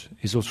mentioned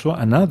is also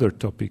another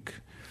topic.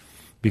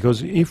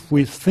 Because if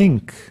we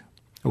think,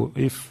 or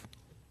if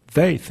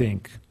they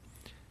think,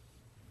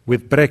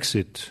 with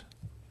Brexit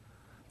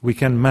we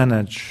can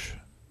manage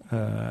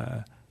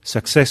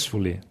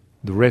successfully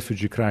the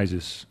refugee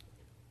crisis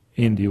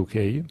in the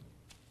UK,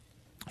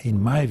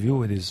 in my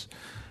view it is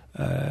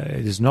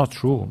not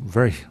true.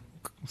 Very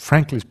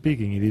frankly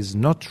speaking, it is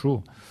not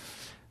true.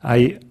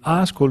 I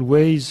ask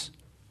always,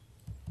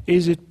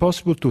 is it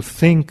possible to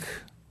think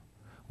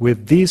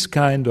with this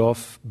kind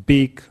of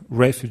big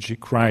refugee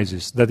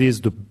crisis, that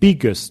is the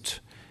biggest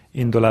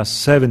in the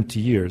last 70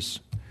 years,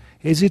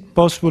 is it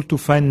possible to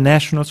find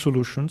national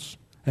solutions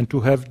and to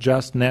have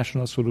just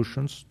national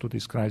solutions to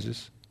this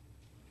crisis?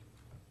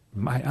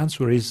 My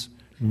answer is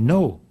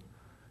no.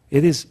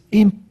 It is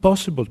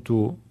impossible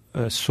to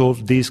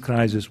solve this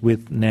crisis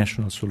with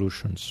national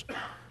solutions.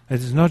 It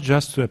is not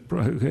just a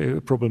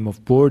problem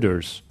of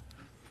borders.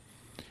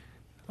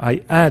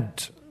 I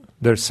add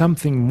there's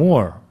something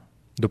more,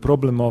 the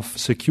problem of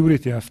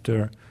security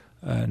after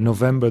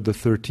November the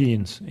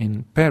 13th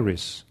in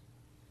Paris.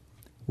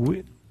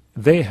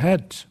 They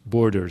had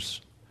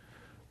borders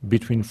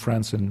between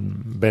France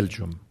and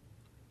Belgium,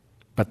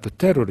 but the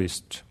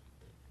terrorists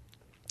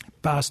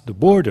passed the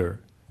border.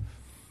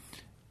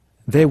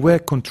 They were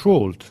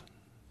controlled,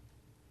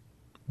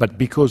 but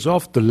because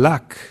of the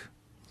lack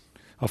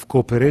of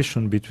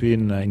cooperation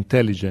between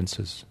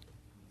intelligences,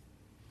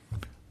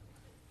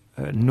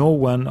 no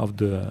one of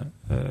the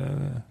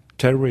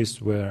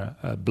terrorists were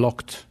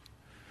blocked.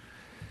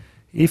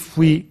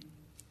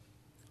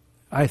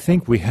 I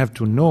think we have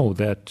to know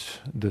that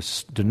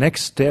the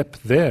next step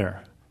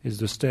there is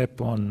the step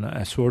on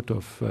a sort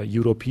of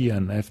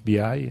European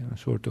FBI, a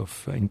sort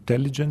of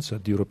intelligence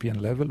at the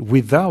European level.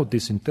 Without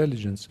this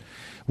intelligence,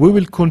 we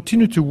will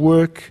continue to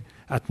work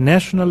at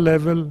national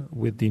level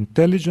with the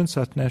intelligence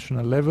at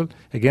national level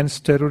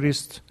against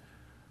terrorists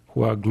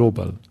who are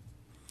global.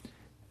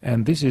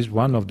 And this is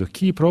one of the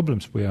key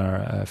problems we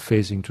are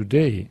facing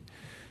today.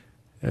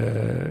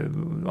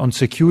 On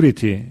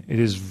security, it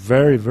is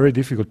very, very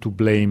difficult to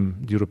blame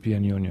the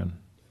European Union.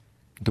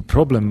 The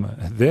problem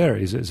there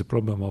is a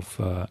problem of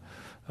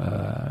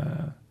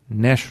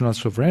national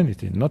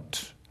sovereignty,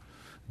 not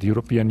the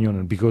European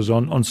Union. Because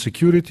on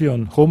security,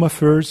 on home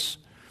affairs,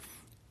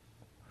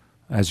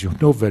 as you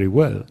know very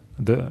well,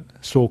 the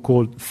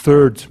so-called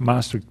third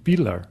Maastricht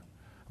pillar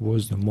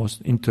was the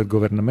most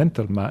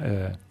intergovernmental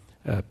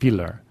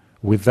pillar,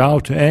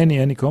 without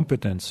any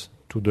competence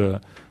to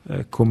the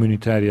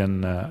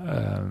communitarian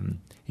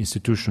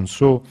institutions.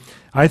 So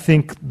I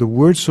think the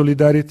word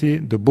solidarity,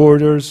 the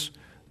borders,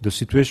 the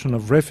situation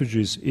of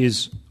refugees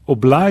is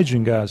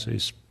obliging us,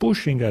 is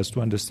pushing us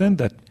to understand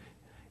that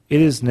it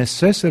is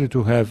necessary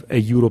to have a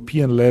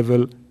European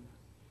level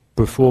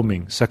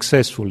performing,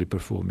 successfully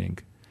performing.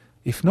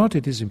 If not,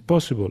 it is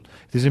impossible.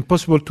 It is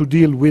impossible to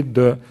deal with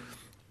the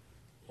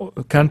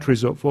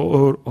countries of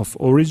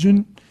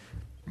origin.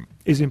 It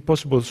is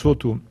impossible so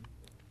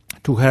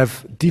to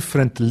have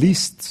different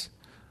lists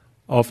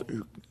of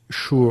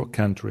sure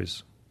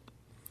countries.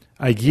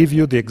 I give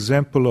you the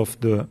example of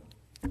the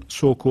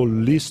so-called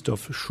list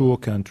of sure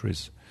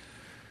countries.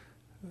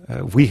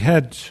 We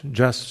had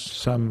just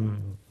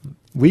some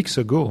weeks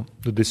ago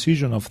the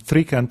decision of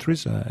 3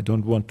 countries. I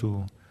don't want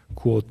to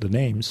quote the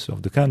names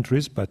of the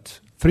countries, but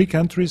 3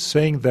 countries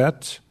saying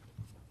that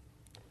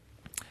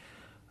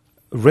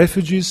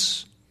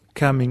refugees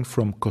coming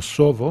from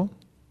Kosovo,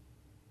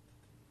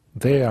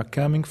 they are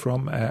coming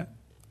from a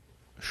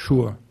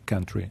sure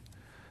country.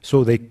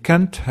 So they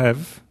can't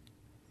have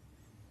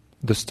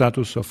the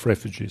status of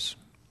refugees.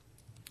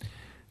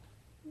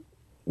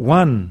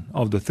 One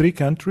of the 3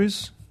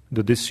 countries,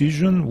 the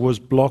decision was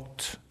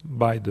blocked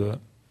by the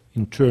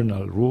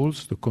internal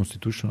rules, the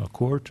Constitutional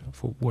Court,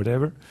 for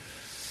whatever.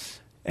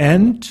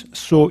 And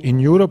so in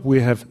Europe we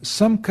have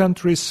some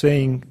countries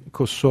saying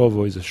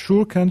Kosovo is a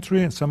sure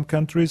country and some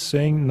countries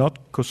saying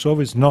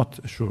Kosovo is not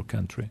a sure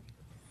country.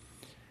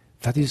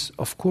 That is,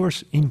 of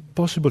course,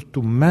 impossible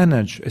to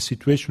manage a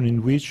situation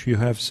in which you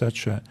have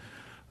such a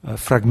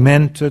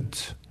fragmented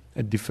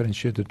and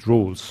differentiated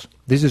rules.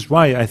 This is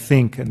why I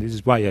think, and this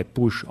is why I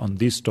push on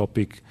this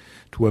topic,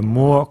 to a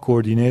more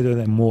coordinated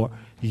and more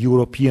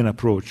European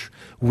approach.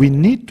 We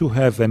need to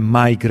have a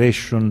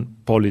migration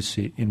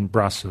policy in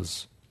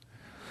Brussels.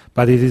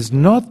 But it is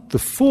not the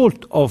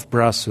fault of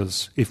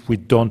Brussels if we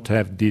don't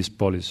have this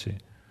policy.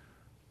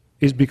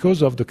 It's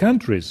because of the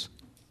countries.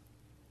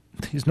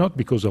 It's not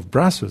because of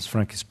Brussels,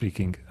 frankly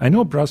speaking. I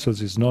know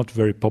Brussels is not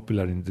very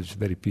popular in this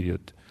very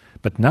period,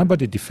 but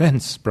nobody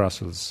defends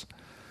Brussels.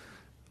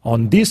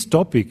 On this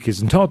topic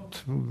is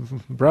not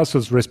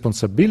Brussels'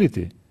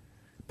 responsibility,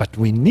 but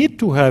we need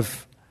to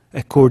have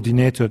a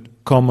coordinated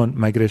common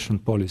migration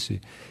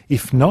policy.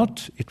 If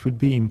not, it would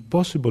be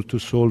impossible to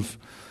solve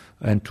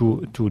and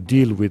to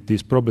deal with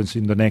these problems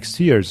in the next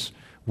years.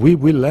 We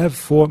will have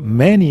for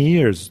many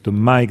years the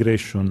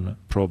migration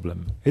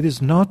problem. It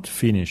is not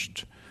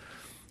finished.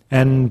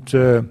 And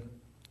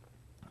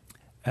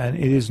it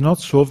is not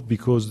solved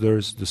because there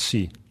is the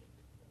sea.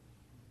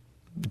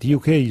 The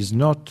UK is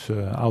not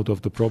out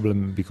of the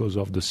problem because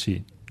of the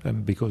sea,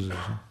 because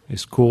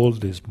it's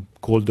cold, it's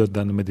colder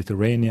than the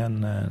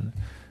Mediterranean. And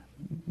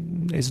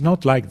it's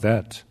not like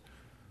that.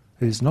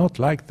 It is not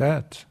like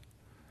that.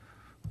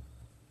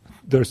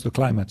 There's the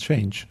climate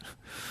change.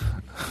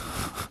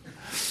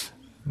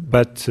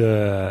 But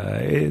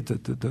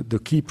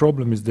the key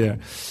problem is there.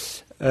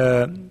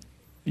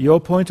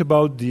 Your point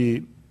about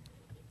the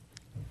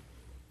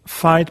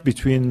fight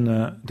between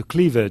the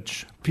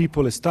cleavage,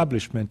 people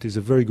establishment, is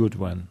a very good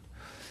one.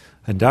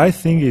 And I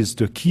think is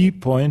the key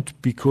point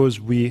because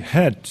we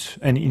had,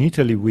 and in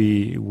Italy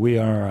we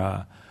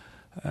are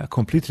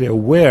completely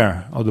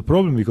aware of the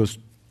problem because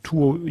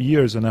 2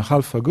 years and a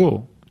half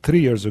ago, 3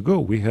 years ago,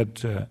 we had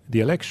the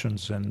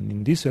elections, and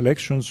in these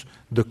elections,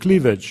 the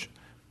cleavage,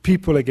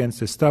 people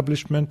against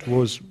establishment,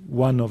 was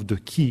one of the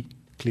key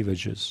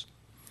cleavages.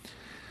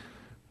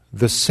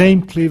 The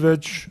same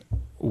cleavage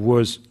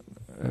was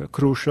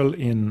crucial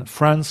in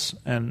France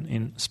and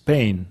in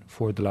Spain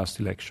for the last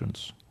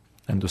elections.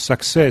 And the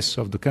success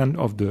of the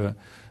Podemos,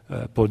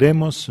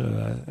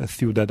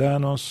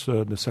 Ciudadanos,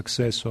 the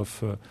success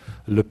of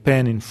Le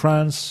Pen in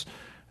France,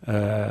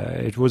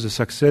 it was a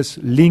success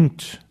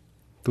linked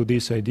to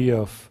this idea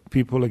of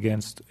people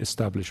against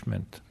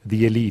establishment,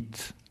 the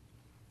elite.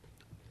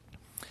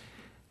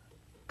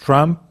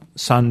 Trump,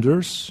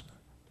 Sanders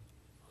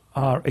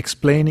are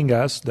explaining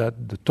us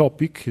that the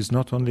topic is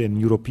not only an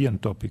European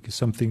topic, it's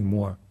something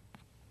more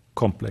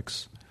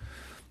complex.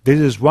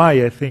 This is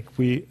why I think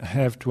we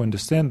have to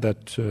understand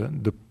that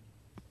the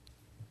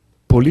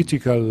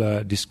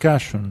political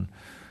discussion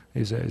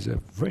is a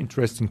very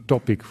interesting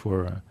topic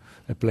for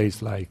a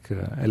place like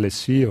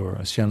LSE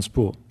or Sciences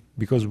Po,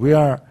 because we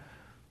are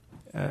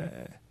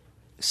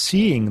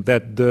seeing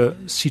that the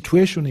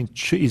situation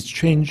is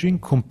changing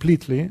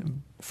completely,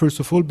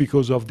 first of all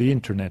because of the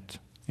Internet.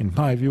 In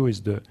my view,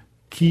 is the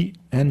key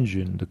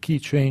engine, the key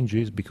change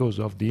is because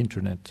of the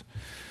Internet.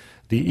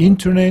 The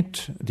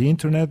Internet,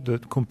 the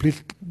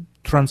complete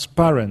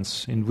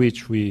transparency in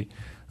which the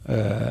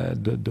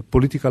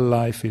political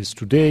life is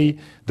today,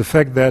 the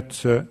fact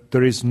that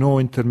there is no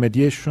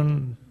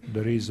intermediation,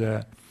 there is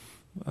the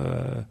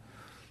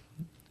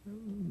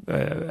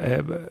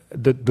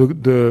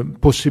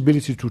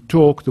possibility to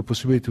talk, the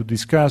possibility to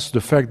discuss,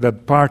 the fact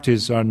that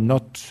parties are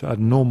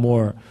no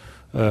more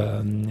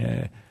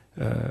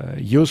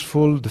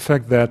useful, the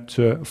fact that,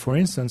 for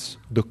instance,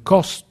 the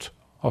cost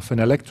of an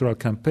electoral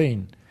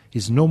campaign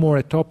is no more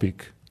a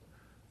topic.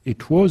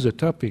 It was a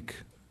topic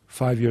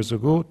 5 years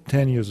ago,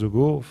 10 years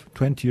ago,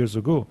 20 years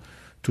ago.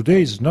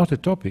 Today is not a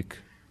topic.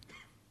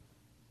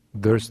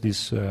 There's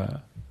this,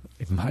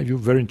 in my view,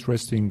 very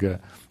interesting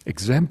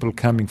example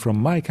coming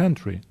from my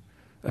country.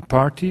 A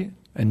party,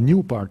 a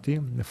new party,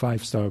 the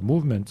Five Star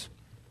Movement,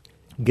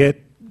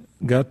 get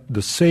got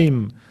the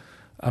same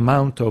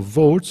amount of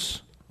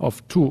votes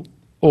of two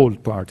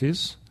old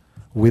parties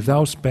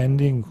without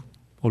spending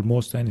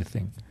almost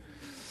anything.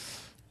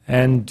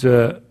 And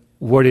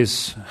what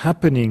is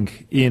happening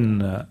in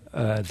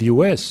the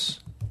US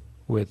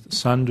with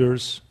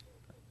Sanders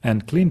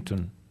and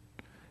Clinton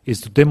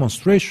is the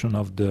demonstration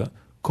of the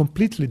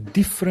completely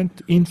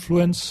different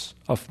influence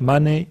of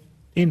money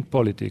in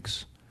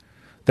politics.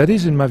 That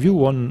is, in my view,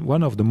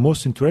 one of the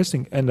most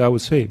interesting and I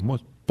would say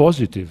most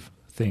positive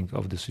thing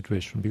of the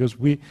situation, because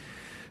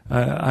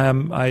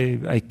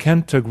I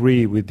can't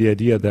agree with the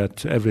idea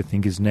that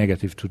everything is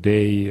negative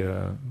today,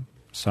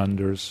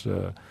 Sanders,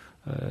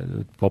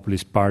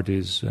 populist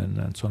parties,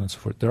 and so on and so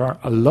forth. There are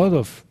a lot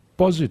of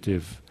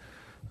positive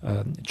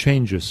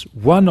changes.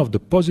 One of the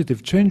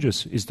positive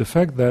changes is the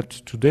fact that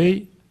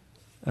today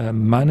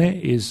money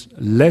is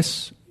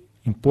less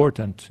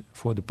important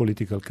for the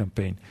political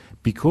campaign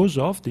because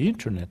of the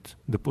internet,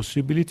 the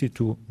possibility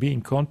to be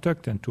in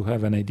contact and to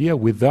have an idea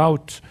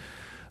without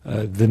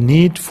the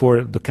need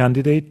for the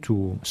candidate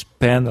to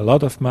spend a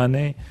lot of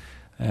money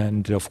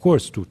and, of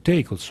course, to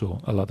take also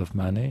a lot of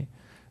money,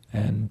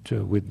 and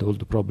with all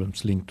the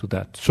problems linked to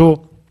that.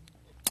 So,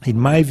 in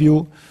my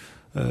view,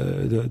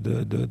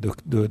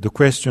 the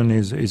question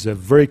is a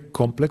very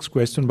complex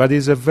question, but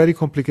is a very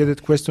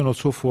complicated question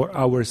also for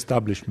our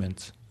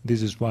establishment.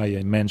 This is why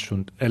I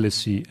mentioned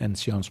LSE and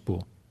Sciences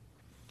Po.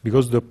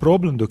 Because the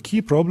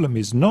key problem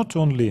is not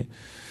only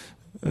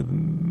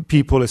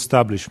people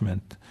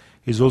establishment,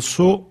 is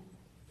also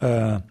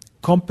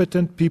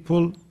competent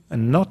people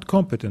and not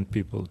competent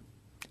people.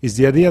 Is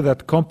the idea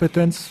that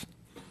competence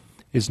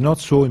is not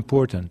so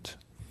important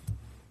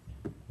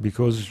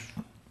because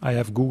I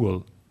have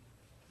Google.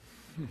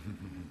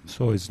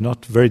 So it's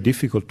not very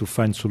difficult to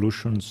find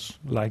solutions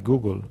like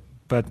Google.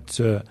 But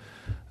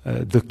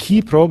the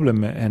key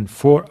problem, and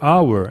for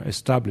our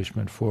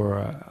establishment,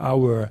 for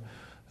our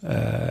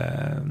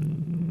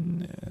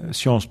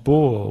Sciences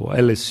Po,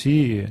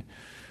 LSE,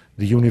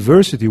 the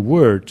university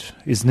world,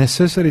 is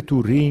necessary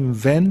to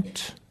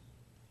reinvent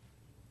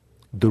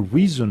the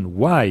reason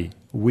why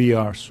we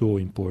are so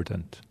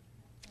important.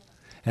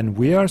 And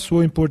we are so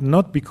important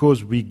not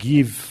because we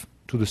give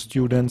to the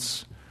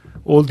students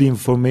all the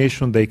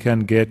information they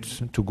can get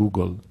to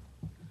Google.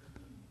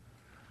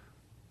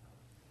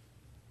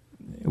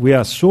 We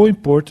are so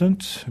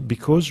important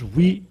because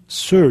we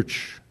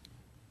search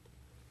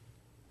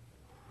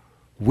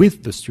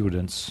with the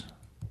students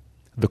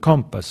the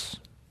compass.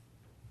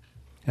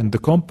 And the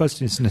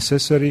compass is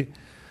necessary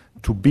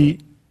to be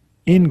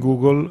in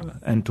Google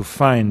and to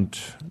find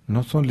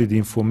not only the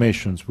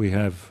informations we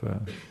have,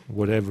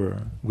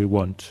 whatever we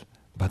want,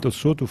 but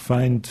also to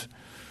find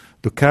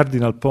the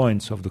cardinal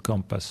points of the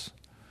compass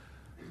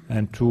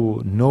and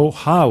to know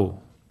how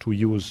to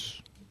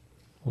use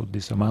all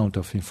this amount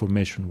of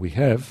information we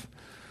have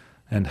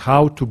and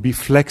how to be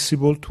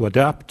flexible, to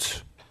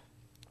adapt,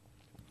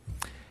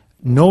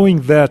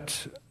 knowing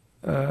that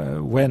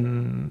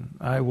when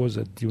I was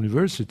at the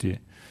university,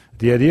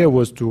 the idea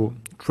was to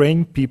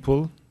train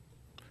people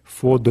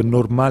for the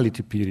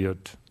normality period,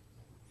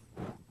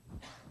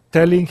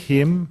 telling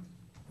him,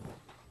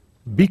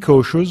 be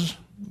cautious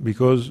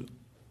because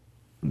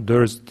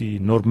there's the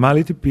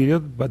normality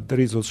period, but there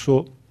is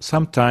also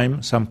some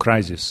time, some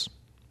crisis.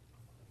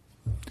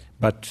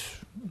 But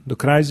the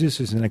crisis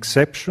is an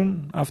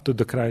exception. After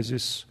the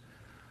crisis,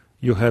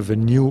 you have a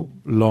new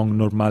long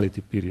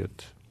normality period.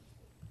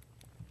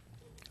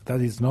 That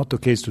is not the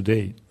case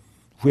today.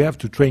 We have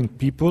to train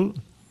people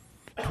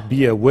to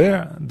be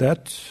aware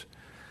that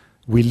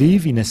we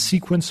live in a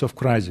sequence of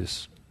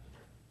crises.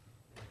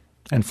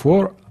 And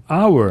for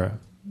our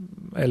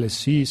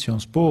LSE,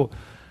 Sciences Po,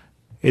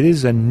 it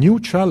is a new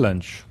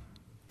challenge.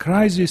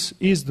 Crisis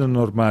is the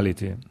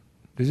normality.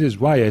 This is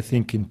why I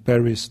think in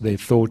Paris they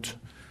thought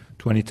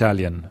to an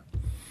Italian.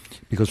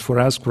 Because for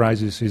us,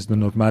 crisis is the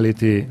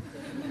normality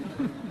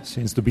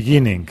since the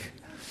beginning.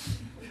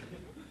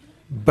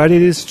 But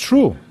it is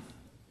true.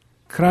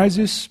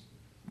 Crisis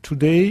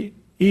today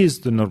is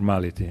the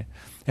normality.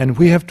 And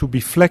we have to be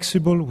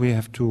flexible, we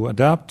have to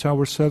adapt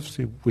ourselves,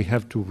 we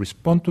have to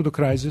respond to the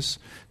crisis,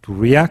 to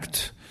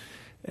react.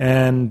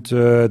 And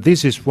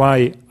this is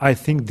why I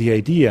think the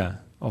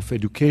idea of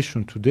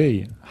education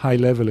today,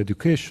 high-level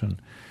education,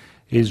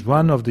 is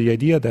one of the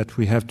idea that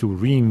we have to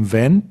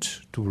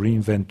reinvent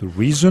the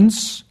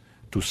reasons,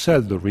 to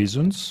sell the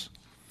reasons,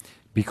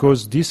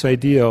 because this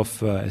idea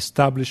of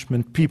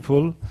establishment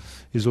people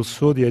is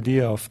also the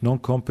idea of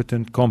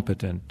non-competent,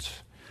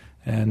 competent.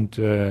 And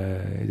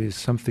it is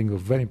something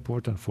of very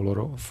important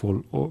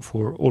for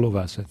all of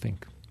us, I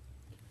think.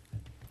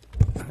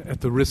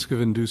 At the risk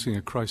of inducing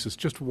a crisis,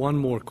 just one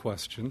more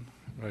question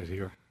right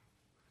here.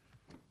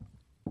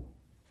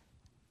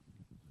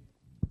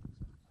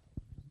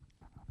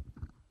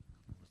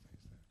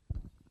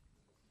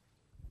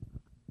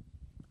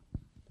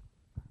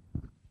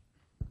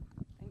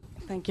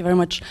 Thank you very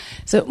much.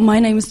 So my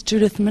name is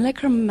Judith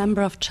Milliker, I'm a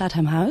member of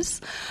Chatham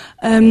House.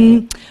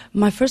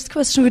 My first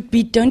question would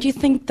be, don't you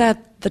think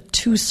that the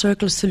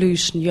two-circle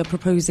solution you're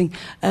proposing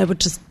would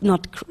just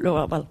not,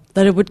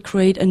 that it would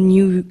create a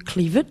new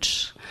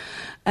cleavage?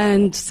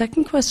 And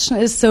second question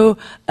is, so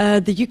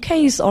the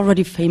UK is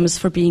already famous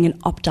for being an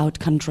opt-out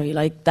country,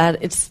 like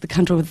that it's the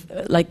country with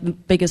like the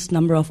biggest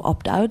number of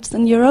opt-outs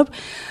in Europe.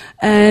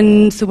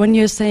 And so when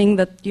you're saying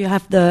that you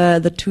have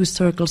the two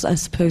circles, I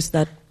suppose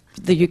that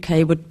the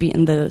UK would be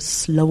in the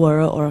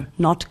slower or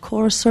not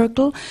core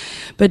circle.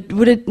 But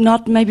would it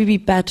not maybe be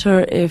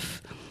better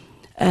if,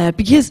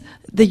 because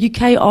the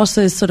UK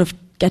also is sort of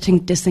getting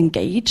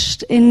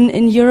disengaged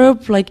in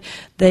Europe, like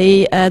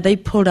they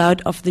pulled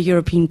out of the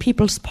European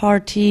People's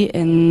Party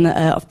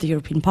of the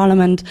European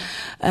Parliament.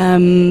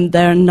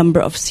 Their number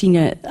of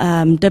senior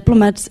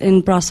diplomats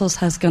in Brussels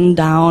has gone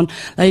down.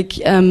 Like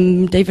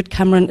David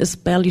Cameron is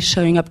barely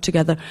showing up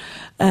together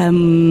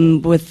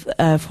with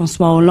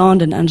François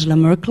Hollande and Angela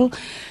Merkel.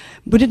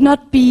 Would it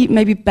not be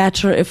maybe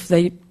better if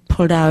they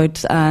pulled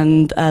out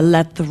and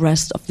let the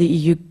rest of the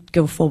EU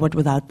go forward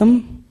without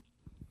them?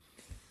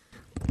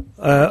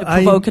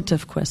 A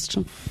provocative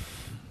question.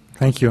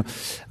 Thank you.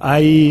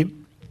 I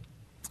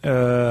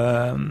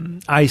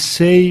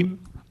say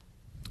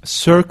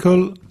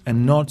circle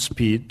and not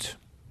speed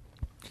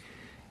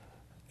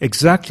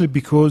exactly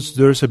because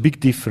there's a big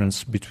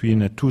difference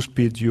between a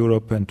two-speed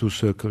Europe and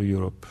two-circle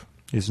Europe.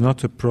 It's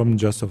not a problem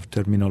just of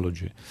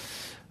terminology.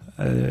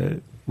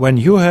 When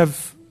you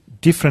have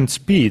different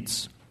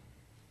speeds,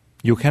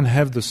 you can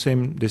have the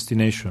same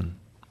destination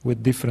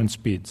with different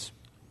speeds.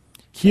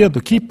 Here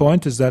the key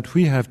point is that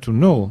we have to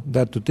know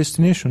that the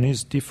destination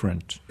is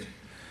different.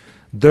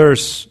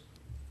 There's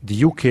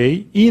the UK,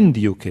 in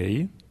the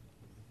UK,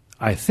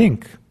 I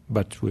think,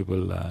 but we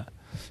will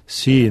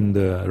see in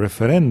the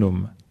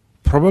referendum,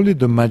 probably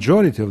the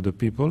majority of the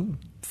people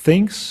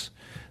thinks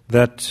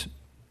that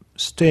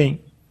staying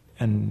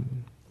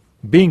and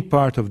being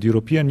part of the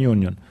European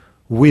Union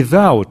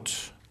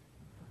without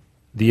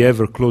the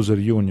ever closer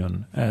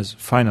union as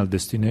final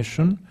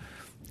destination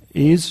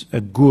is a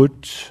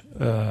good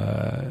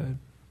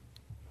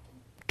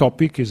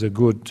topic, is a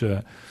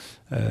good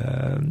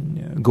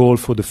goal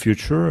for the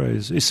future,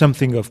 is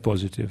something of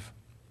positive.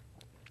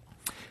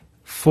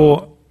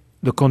 For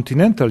the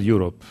continental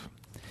Europe,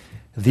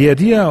 the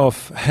idea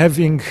of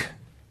having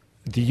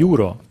the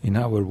euro in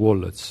our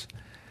wallets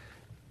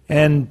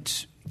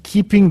and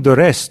keeping the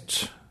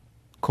rest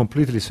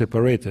completely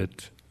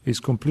separated is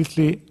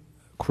completely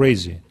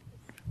crazy,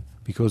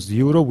 because the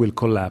euro will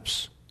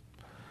collapse.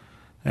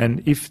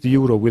 And if the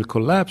euro will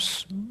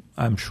collapse,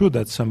 I'm sure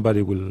that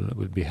somebody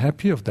will be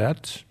happy of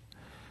that.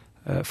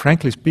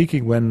 Frankly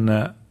speaking, when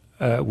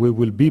we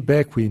will be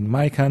back in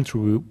my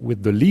country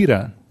with the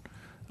lira,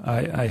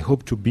 I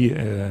hope to be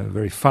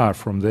very far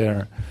from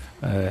there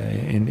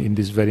in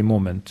this very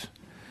moment.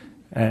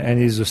 And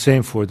it's the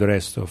same for the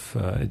rest of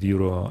the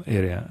euro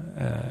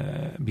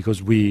area,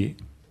 because we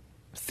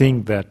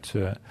think that...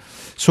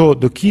 so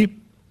the key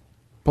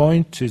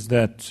point is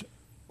that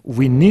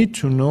we need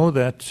to know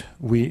that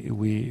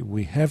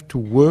we have to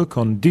work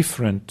on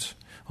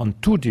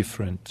two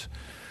different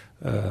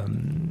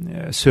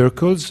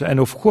circles, and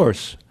of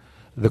course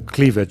the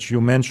cleavage.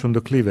 You mentioned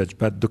the cleavage,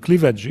 but the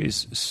cleavage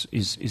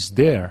is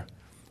there.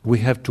 We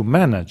have to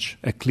manage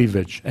a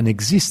cleavage, an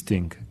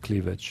existing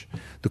cleavage.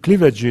 The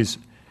cleavage is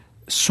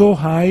so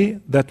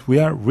high that we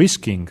are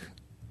risking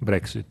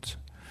Brexit,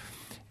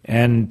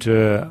 and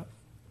the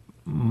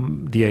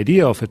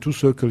idea of a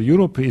two-circle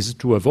Europe is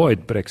to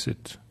avoid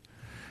Brexit.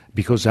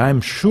 Because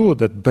I'm sure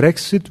that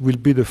Brexit will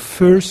be the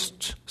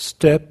first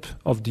step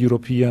of the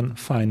European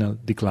final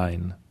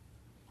decline.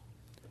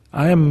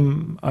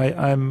 I'm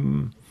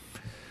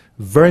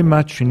very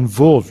much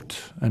involved,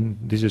 and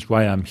this is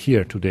why I'm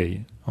here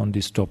today on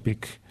this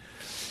topic,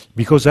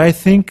 because I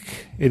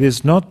think it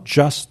is not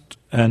just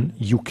an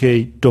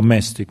UK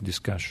domestic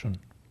discussion.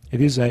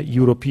 It is a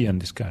European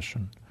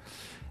discussion.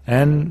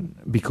 And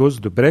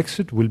because the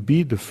Brexit will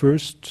be the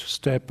first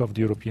step of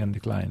the European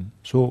decline.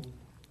 So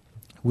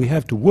we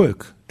have to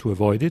work to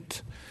avoid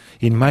it.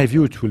 In my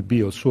view, it will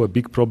be also a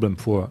big problem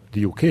for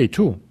the UK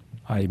too.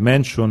 I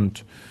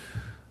mentioned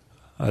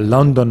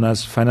London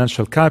as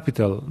financial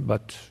capital,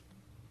 but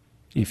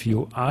if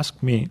you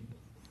ask me,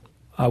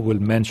 I would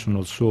mention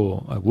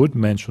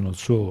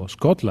also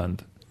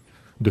Scotland.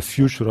 The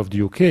future of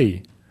the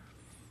UK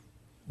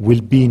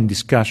will be in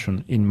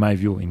discussion, in my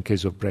view, in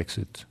case of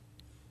Brexit.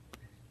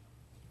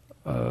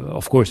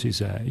 Of course,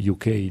 it's a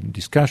UK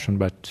discussion,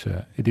 but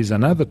it is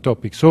another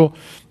topic. So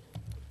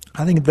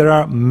I think there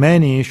are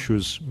many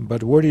issues,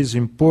 but what is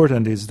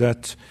important is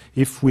that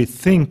if we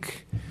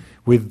think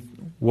with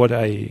what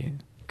I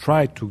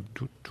try to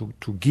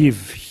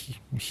give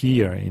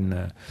here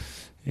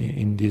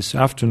in this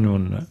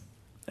afternoon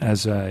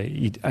as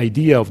an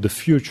idea of the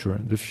future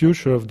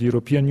of the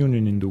European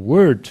Union in the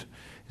world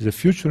is a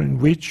future in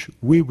which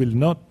we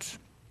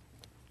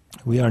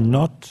are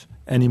not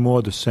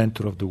anymore the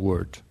center of the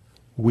world.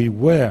 We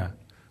were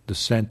the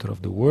center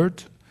of the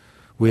world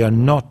We are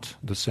not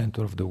the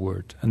center of the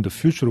world, and the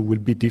future will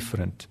be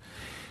different.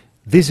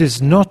 This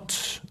is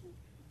not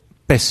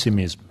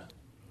pessimism.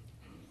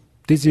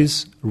 This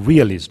is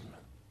realism.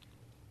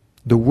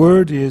 The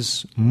world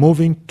is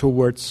moving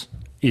towards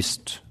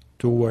East,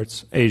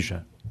 towards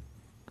Asia.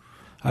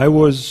 I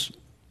was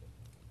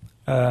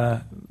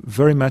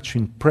very much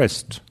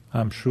impressed.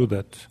 I'm sure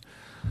that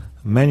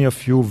many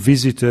of you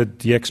visited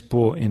the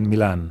Expo in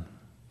Milan.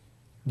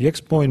 The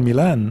Expo in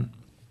Milan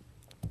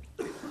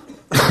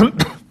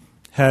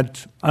had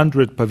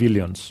 100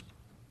 pavilions.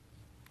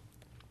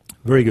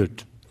 Very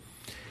good.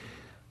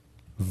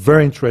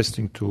 Very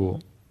interesting to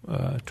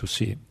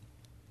see.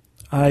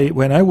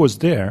 When I was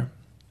there,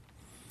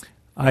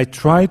 I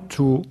tried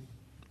to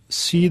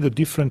see the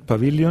different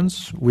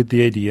pavilions with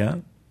the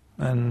idea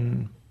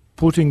and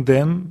putting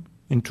them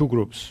in two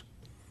groups.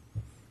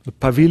 The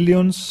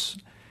pavilions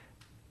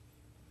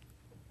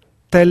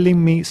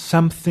telling me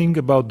something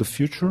about the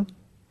future,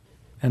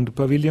 and the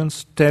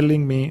pavilions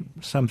telling me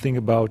something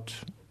about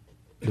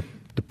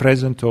the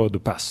present or the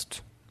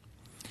past.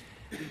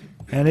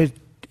 And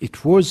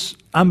it was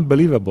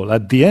unbelievable.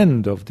 At the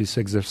end of this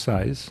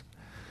exercise,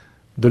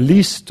 the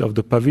list of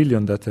the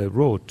pavilion that I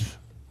wrote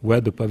were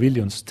the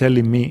pavilions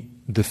telling me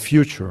the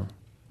future,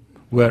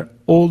 were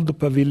all the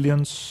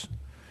pavilions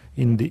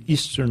in the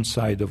eastern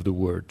side of the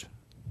world.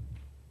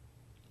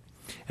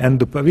 And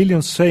the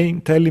pavilions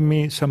telling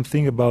me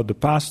something about the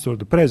past or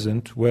the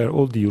present were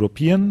all the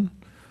European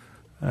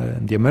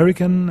and the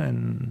American,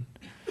 and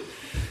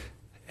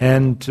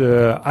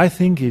I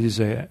think it is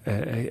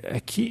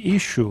a key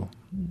issue.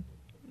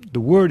 The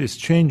world is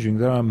changing.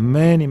 There are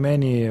many,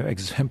 many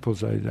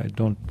examples. I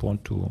don't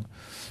want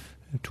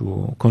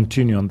to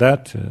continue on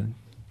that.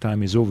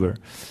 Time is over.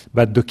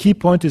 But the key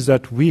point is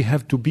that we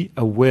have to be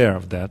aware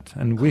of that,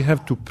 and we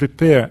have to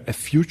prepare a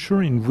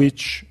future in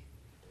which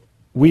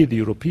we, the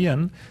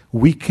European,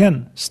 we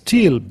can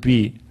still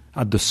be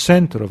at the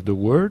center of the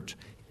world,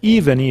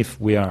 even if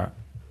we are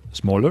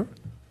smaller,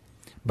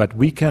 but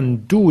we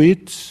can do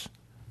it,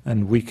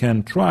 and we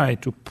can try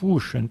to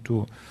push and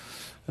to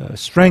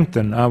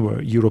strengthen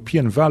our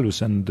European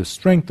values and the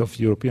strength of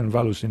European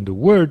values in the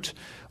world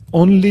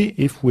only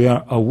if we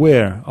are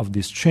aware of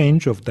this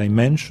change of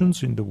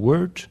dimensions in the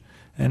world,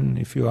 and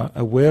if you are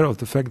aware of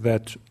the fact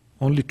that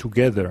only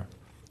together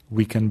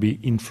we can be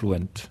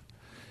influent.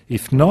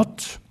 If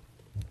not,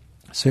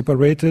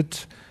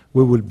 separated,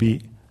 we will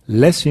be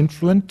less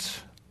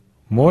influent,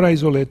 more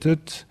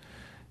isolated,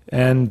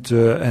 and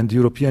the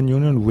European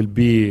Union will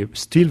be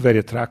still very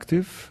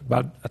attractive,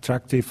 but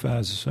attractive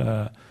as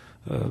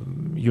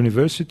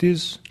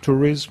universities,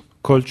 tourism,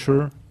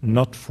 culture,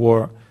 not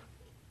for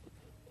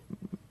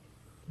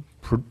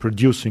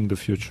producing the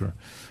future.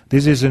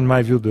 This is, in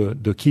my view,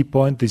 the key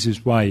point. This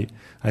is why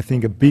I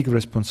think a big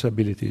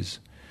responsibility is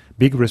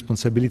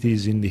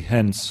in the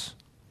hands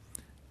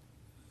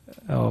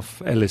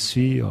of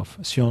LSE, of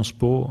Sciences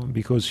Po,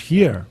 because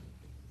here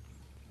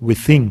we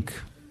think,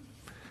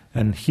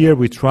 and here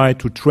we try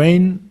to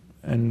train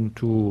and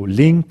to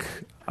link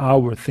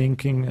our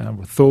thinking,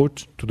 our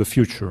thought to the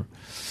future.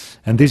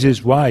 And this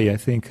is why I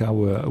think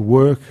our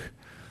work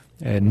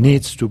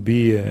needs to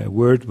be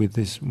work with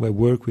this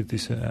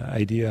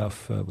idea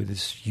of with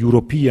this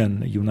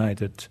European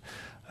united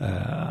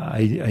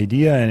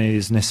idea, and it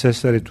is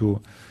necessary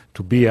to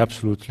be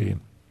absolutely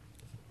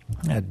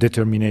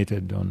determined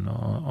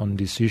on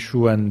this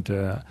issue. And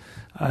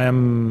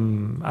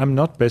I'm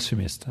not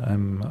pessimist.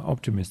 I'm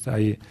optimist.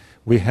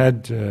 We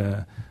had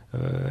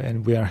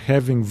and we are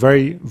having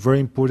very, very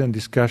important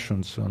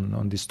discussions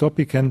on this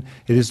topic, and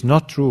it is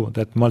not true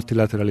that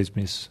multilateralism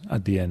is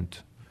at the end.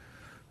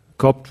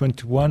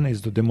 COP21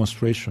 is the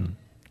demonstration.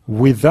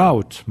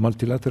 Without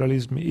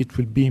multilateralism, it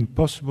will be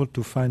impossible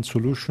to find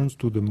solutions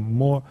to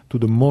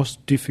the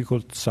most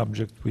difficult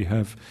subject we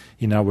have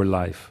in our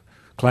life.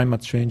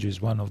 Climate change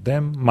is one of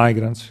them.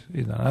 Migrants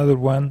is another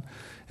one.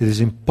 It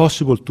is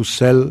impossible to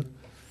sell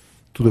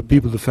to the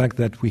people the fact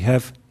that we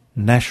have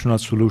national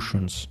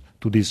solutions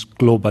to these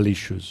global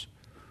issues.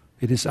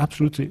 It is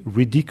absolutely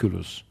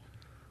ridiculous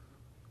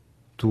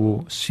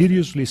to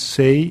seriously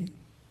say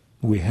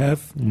we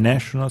have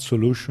national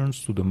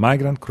solutions to the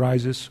migrant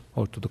crisis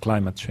or to the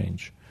climate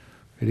change.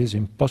 It is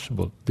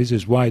impossible. This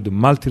is why the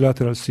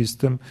multilateral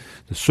system,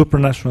 the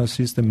supranational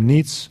system,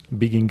 needs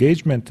big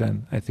engagement,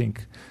 and I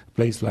think a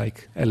place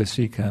like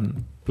LSE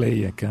can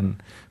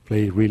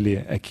play really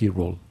a key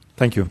role.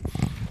 Thank you.